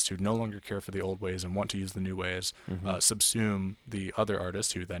artists who no longer care for the old ways and want to use the new ways, subsume the other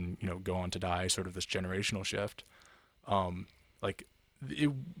artists who then, go on to die, sort of this generational shift. Like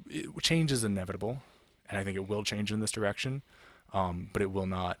change is inevitable, and I think it will change in this direction, but it will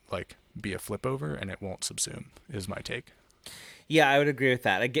not like be a flip over, and it won't subsume, is my take. Yeah, I would agree with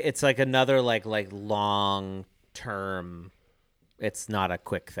that. It's like another like long term. It's not a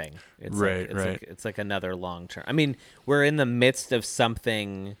quick thing. It's right. It's like another long term. I mean, we're in the midst of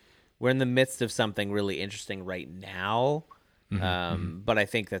something. We're in the midst of something really interesting right now. But I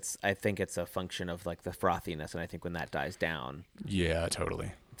think it's a function of like the frothiness, and I think when that dies down, yeah,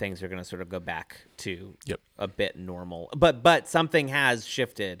 totally, things are going to sort of go back to Yep. a bit normal. But something has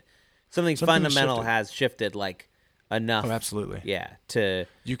shifted. Something fundamental has shifted, like enough. Oh, absolutely. Yeah. To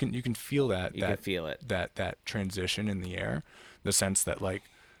you can feel that. You can feel it. That transition in the air, the sense that like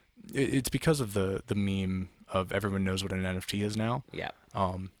it's because of the meme of everyone knows what an NFT is now. Yeah.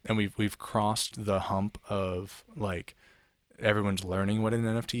 And we've crossed the hump of like everyone's learning what an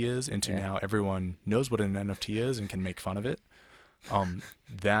NFT is into now everyone knows what an NFT is and can make fun of it.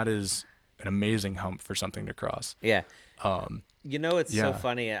 That is an amazing hump for something to cross. Yeah. It's so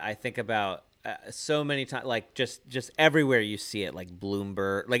funny. I think about so many times, like just everywhere you see it, like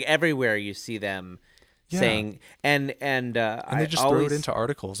Bloomberg, like everywhere you see them saying, and they just throw it into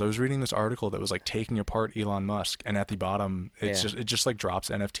articles. I was reading this article that was like taking apart Elon Musk, and at the bottom, it just like drops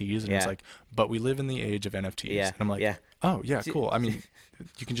NFTs, and it's like, but we live in the age of NFTs. Yeah. And I'm like, oh yeah, cool. I mean,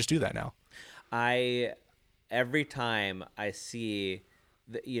 you can just do that now. Every time I see,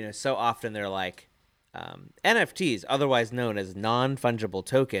 so often they're like, NFTs, otherwise known as non-fungible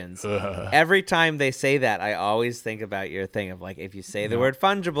tokens. Every time they say that, I always think about your thing of like, if you say the word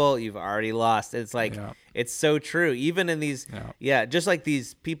fungible, you've already lost. It's like, it's so true. Even in these, just like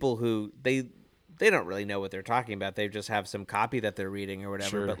these people who they don't really know what they're talking about. They just have some copy that they're reading or whatever.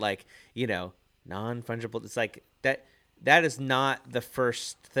 Sure. But like, non-fungible, it's like that is not the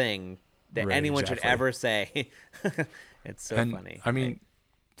first thing that anyone should ever say. It's so funny. I mean,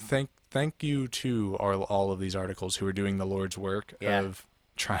 thank you to all of these articles who are doing the Lord's work of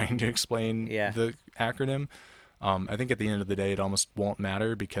trying to explain the acronym. I think at the end of the day, it almost won't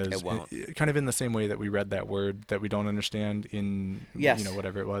matter because it won't. Kind of in the same way that we read that word that we don't understand in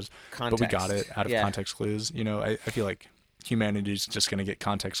whatever it was, context. But we got it out of context clues. I feel like humanity is just going to get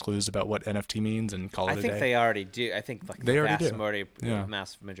context clues about what NFT means and call it a day. I think they already do. I think like they already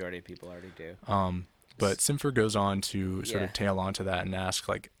mass majority of people already do. But Simfer goes on to sort of tail onto that and ask,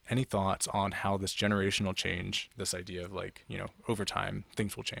 like, any thoughts on how this generational change, this idea of like, over time,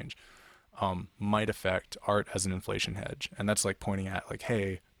 things will change, might affect art as an inflation hedge. And that's like pointing at like,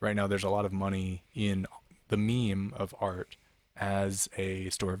 hey, right now there's a lot of money in the meme of art as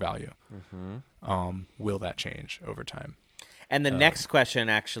a store of value. Will that change over time? And the next question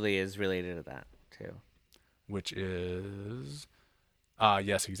actually is related to that too. Which is...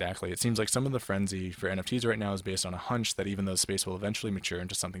 yes, exactly. It seems like some of the frenzy for NFTs right now is based on a hunch that even though space will eventually mature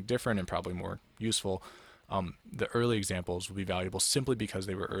into something different and probably more useful, the early examples will be valuable simply because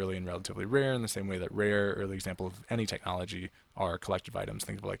they were early and relatively rare, in the same way that rare early examples of any technology are collective items,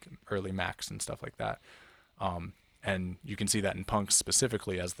 things like early Macs and stuff like that. And you can see that in punks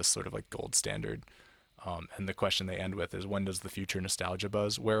specifically as this sort of like gold standard. And the question they end with is, when does the future nostalgia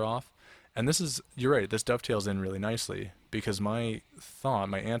buzz wear off? And you're right, this dovetails in really nicely, because my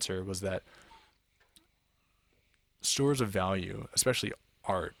answer was that stores of value, especially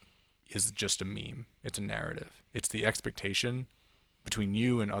art, is just a meme. It's a narrative. It's the expectation between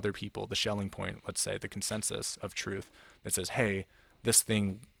you and other people, the Schelling point, let's say, the consensus of truth that says, hey, this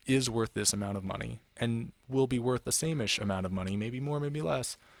thing is worth this amount of money and will be worth the same-ish amount of money, maybe more, maybe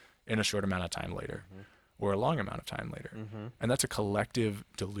less, in a short amount of time later. Or a long amount of time later. And that's a collective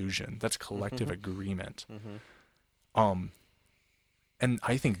delusion. That's collective agreement. And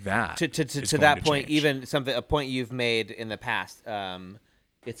I think that to that point, even a point you've made in the past,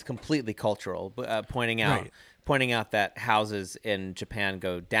 it's completely cultural, pointing out that houses in Japan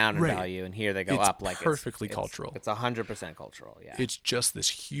go down in value and here they go up. Like perfectly cultural. It's 100% cultural. Yeah. It's just this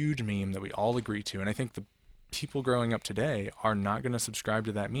huge meme that we all agree to. And I think the people growing up today are not going to subscribe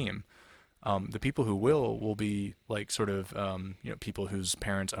to that meme. The people who will be like sort of, people whose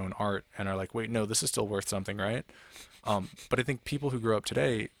parents own art and are like, wait, no, this is still worth something, right? But I think people who grow up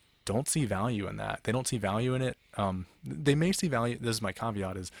today don't see value in that. They don't see value in it. They may see value. This is my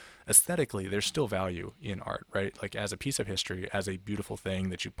caveat, is aesthetically, there's still value in art, right? Like as a piece of history, as a beautiful thing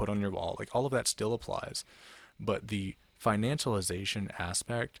that you put on your wall, like all of that still applies. But the financialization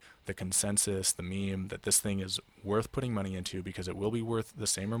aspect, the consensus, the meme that this thing is worth putting money into because it will be worth the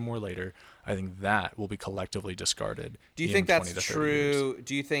same or more later, I think that will be collectively discarded. Do you in think 20 that's to 30 years. true?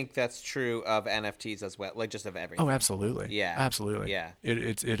 Do you think that's true of NFTs as well? Like just of everything? Oh, absolutely. Yeah. Absolutely. Yeah.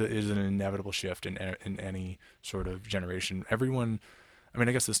 It is an inevitable shift in any sort of generation. Everyone, I mean,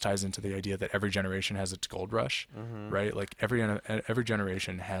 I guess this ties into the idea that every generation has its gold rush, right? Like every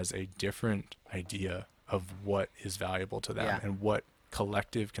generation has a different idea of what is valuable to them Yeah. and what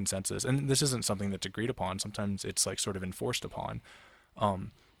collective consensus. And this isn't something that's agreed upon. Sometimes it's like sort of enforced upon.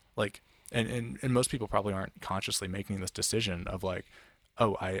 Like, and most people probably aren't consciously making this decision of like,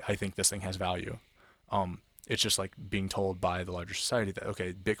 oh, I think this thing has value. It's just like being told by the larger society that,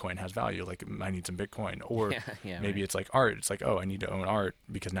 okay, Bitcoin has value. Like I need some Bitcoin, or maybe right. it's like art. It's like, oh, I need to own art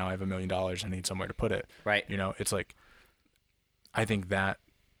because now I have $1 million. I need somewhere to put it. Right. You know, it's like, I think that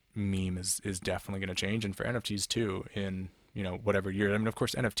meme is definitely going to change. And for NFTs too, in, you know, whatever year. I mean, of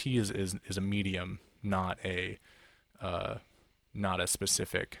course, NFT is a medium, not a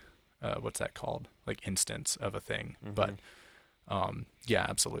specific, what's that called? Like instance of a thing. But yeah,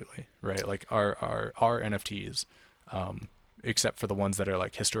 absolutely. Right. Like our NFTs, except for the ones that are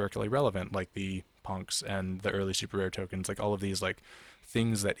like historically relevant, like the punks and the early super rare tokens, like all of these like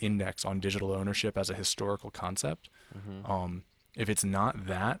things that index on digital ownership as a historical concept. If it's not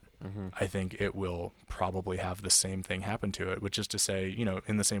that, I think it will probably have the same thing happen to it, which is to say, you know,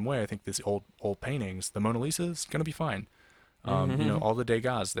 in the same way, I think these old paintings, the Mona Lisa is going to be fine. You know, all the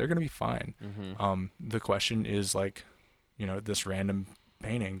Degas, they're going to be fine. The question is like, you know, this random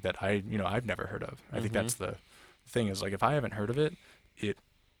painting that I've never heard of. I think that's the thing is like, if I haven't heard of it, it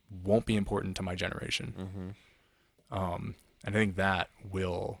won't be important to my generation. And I think that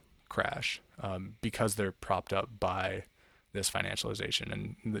will crash because they're propped up by this financialization,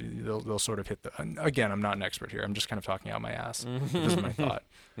 and they'll sort of hit the, again, I'm not an expert here. I'm just kind of talking out my ass. This is my thought.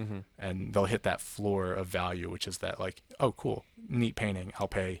 And they'll hit that floor of value, which is that like, oh, cool, neat painting. I'll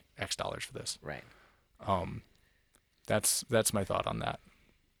pay X dollars for this. Right. That's my thought on that.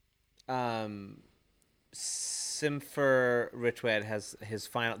 Simfer Richwed has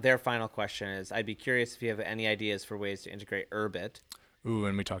their final question is, I'd be curious if you have any ideas for ways to integrate Urbit. Ooh,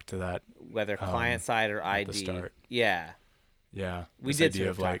 and we talked to that. Whether client side or ID. At the start. Yeah. Yeah. We did sort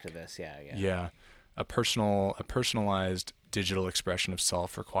of talk to this. Yeah. Yeah. A personalized digital expression of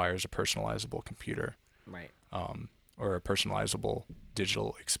self requires a personalizable computer. Right. Or a personalizable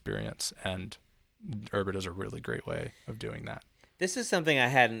digital experience. And Urbit is a really great way of doing that. This is something I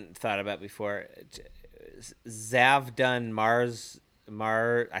hadn't thought about before. Zavdun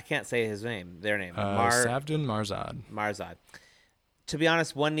I can't say his name, their name. Zavdun Marzad. To be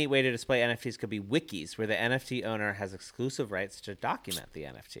honest, one neat way to display NFTs could be wikis, where the NFT owner has exclusive rights to document the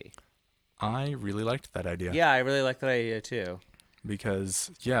NFT. I really liked that idea. Yeah, I really like that idea too.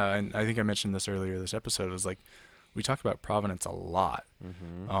 Because, yeah, and I think I mentioned this earlier this episode, is like, we talk about provenance a lot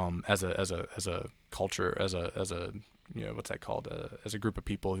as a culture, as a you know, what's that called? As a group of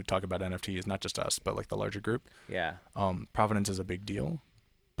people who talk about NFTs, not just us, but like the larger group. Yeah. Provenance is a big deal,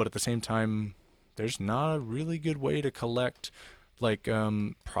 but at the same time, there's not a really good way to collect like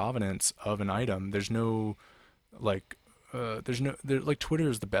provenance of an item. There's no like like Twitter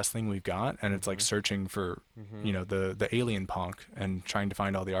is the best thing we've got, and it's like searching for you know, the alien punk and trying to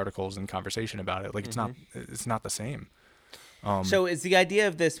find all the articles and conversation about it. Like it's not the same. So is the idea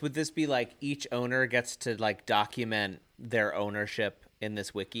of this, would this be like each owner gets to like document their ownership in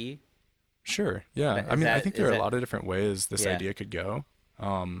this wiki? Sure. Yeah. I mean, I think there are a lot of different ways this idea could go.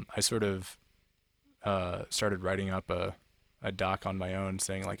 I sort of started writing up a doc on my own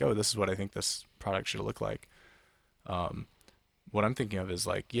saying like, oh, this is what I think this product should look like. What I'm thinking of is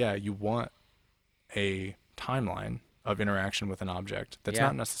like, yeah, you want a timeline of interaction with an object that's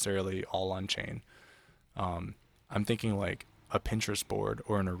not necessarily all on chain. I'm thinking like a Pinterest board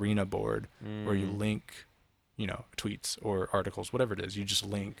or an Arena board where you link, you know, tweets or articles, whatever it is, you just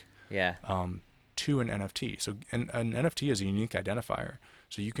link to an NFT. So an NFT is a unique identifier.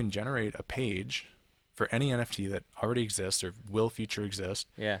 So you can generate a page for any NFT that already exists or will future exist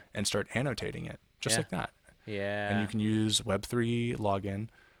and start annotating it just like that. Yeah. And you can use Web3 login.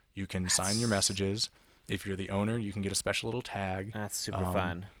 You can sign your messages. If you're the owner, you can get a special little tag. That's super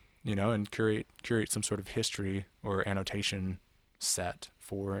fun. You know, and curate some sort of history or annotation set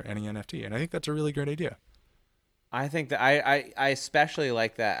for any NFT. And I think that's a really great idea. I think that I especially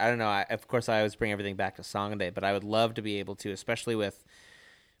like that. I don't know. Of course, I always bring everything back to Song Day, but I would love to be able to, especially with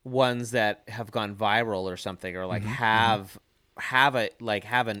ones that have gone viral or something, or like have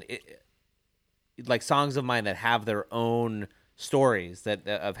songs of mine that have their own stories that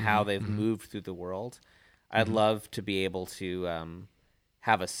of how they've moved through the world. I'd love to be able to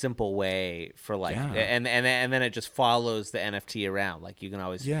have a simple way for like, and then it just follows the NFT around. Like you can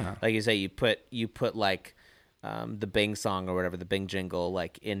always, like you say, you put like the Bing song or whatever, the Bing jingle,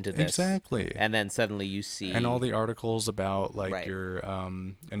 like into this. Exactly. And then suddenly you see. And all the articles about like your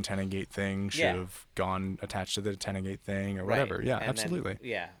AntennaGate thing should have gone attached to the AntennaGate thing or whatever. Yeah, and absolutely.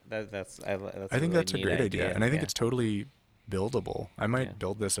 Then, I think that's a great idea. And I think it's totally buildable. I might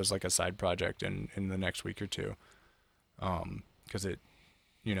build this as like a side project in the next week or two. Because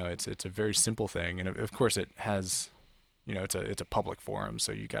it's a very simple thing. And of course it has, it's a public forum.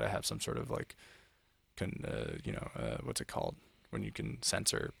 So you got to have some sort of like, what's it called when you can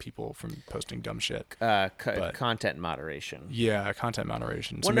censor people from posting dumb shit? Content moderation. Yeah, content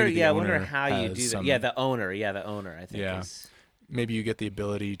moderation. Wonder how you do that. Yeah, the owner. I think. Yeah. Maybe you get the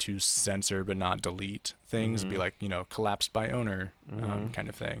ability to censor but not delete things. Be like, collapsed by owner kind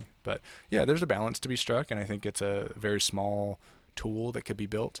of thing. But yeah, there's a balance to be struck, and I think it's a very small tool that could be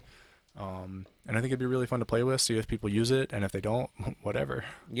built. And I think it'd be really fun to play with, see if people use it, and if they don't, whatever.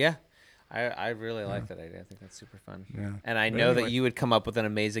 Yeah. I really like that idea. I think that's super fun. Yeah. And I know that you would come up with an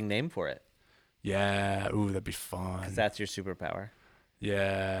amazing name for it. Yeah. Ooh, that'd be fun. Because that's your superpower.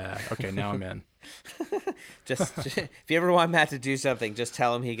 Yeah. Okay, now I'm in. just if you ever want Matt to do something, just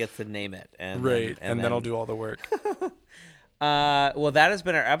tell him he gets to name it. And then I'll do all the work. Well, that has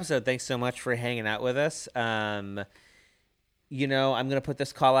been our episode. Thanks so much for hanging out with us. I'm going to put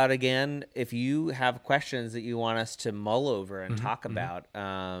this call out again. If you have questions that you want us to mull over and talk about,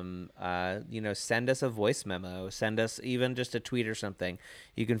 send us a voice memo. Send us even just a tweet or something.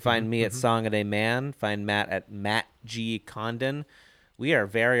 You can find me at Song of a Man. Find Matt at Matt G. Condon. We are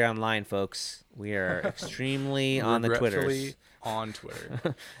very online, folks. We are extremely on the Twitters. On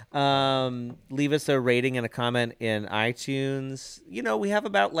Twitter. Leave us a rating and a comment in iTunes. We have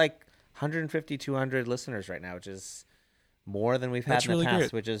about like 150, 200 listeners right now, which is more than we've had in the past,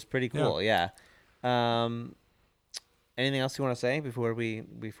 great. Which is pretty cool. Yeah. Anything else you want to say before we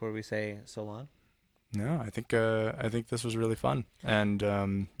say so long? No, I think this was really fun, and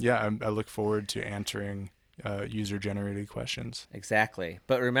I look forward to answering user-generated questions. Exactly.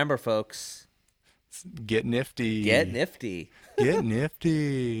 But remember, folks, get nifty. Get nifty. Get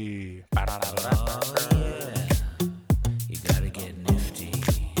nifty. Oh, yeah.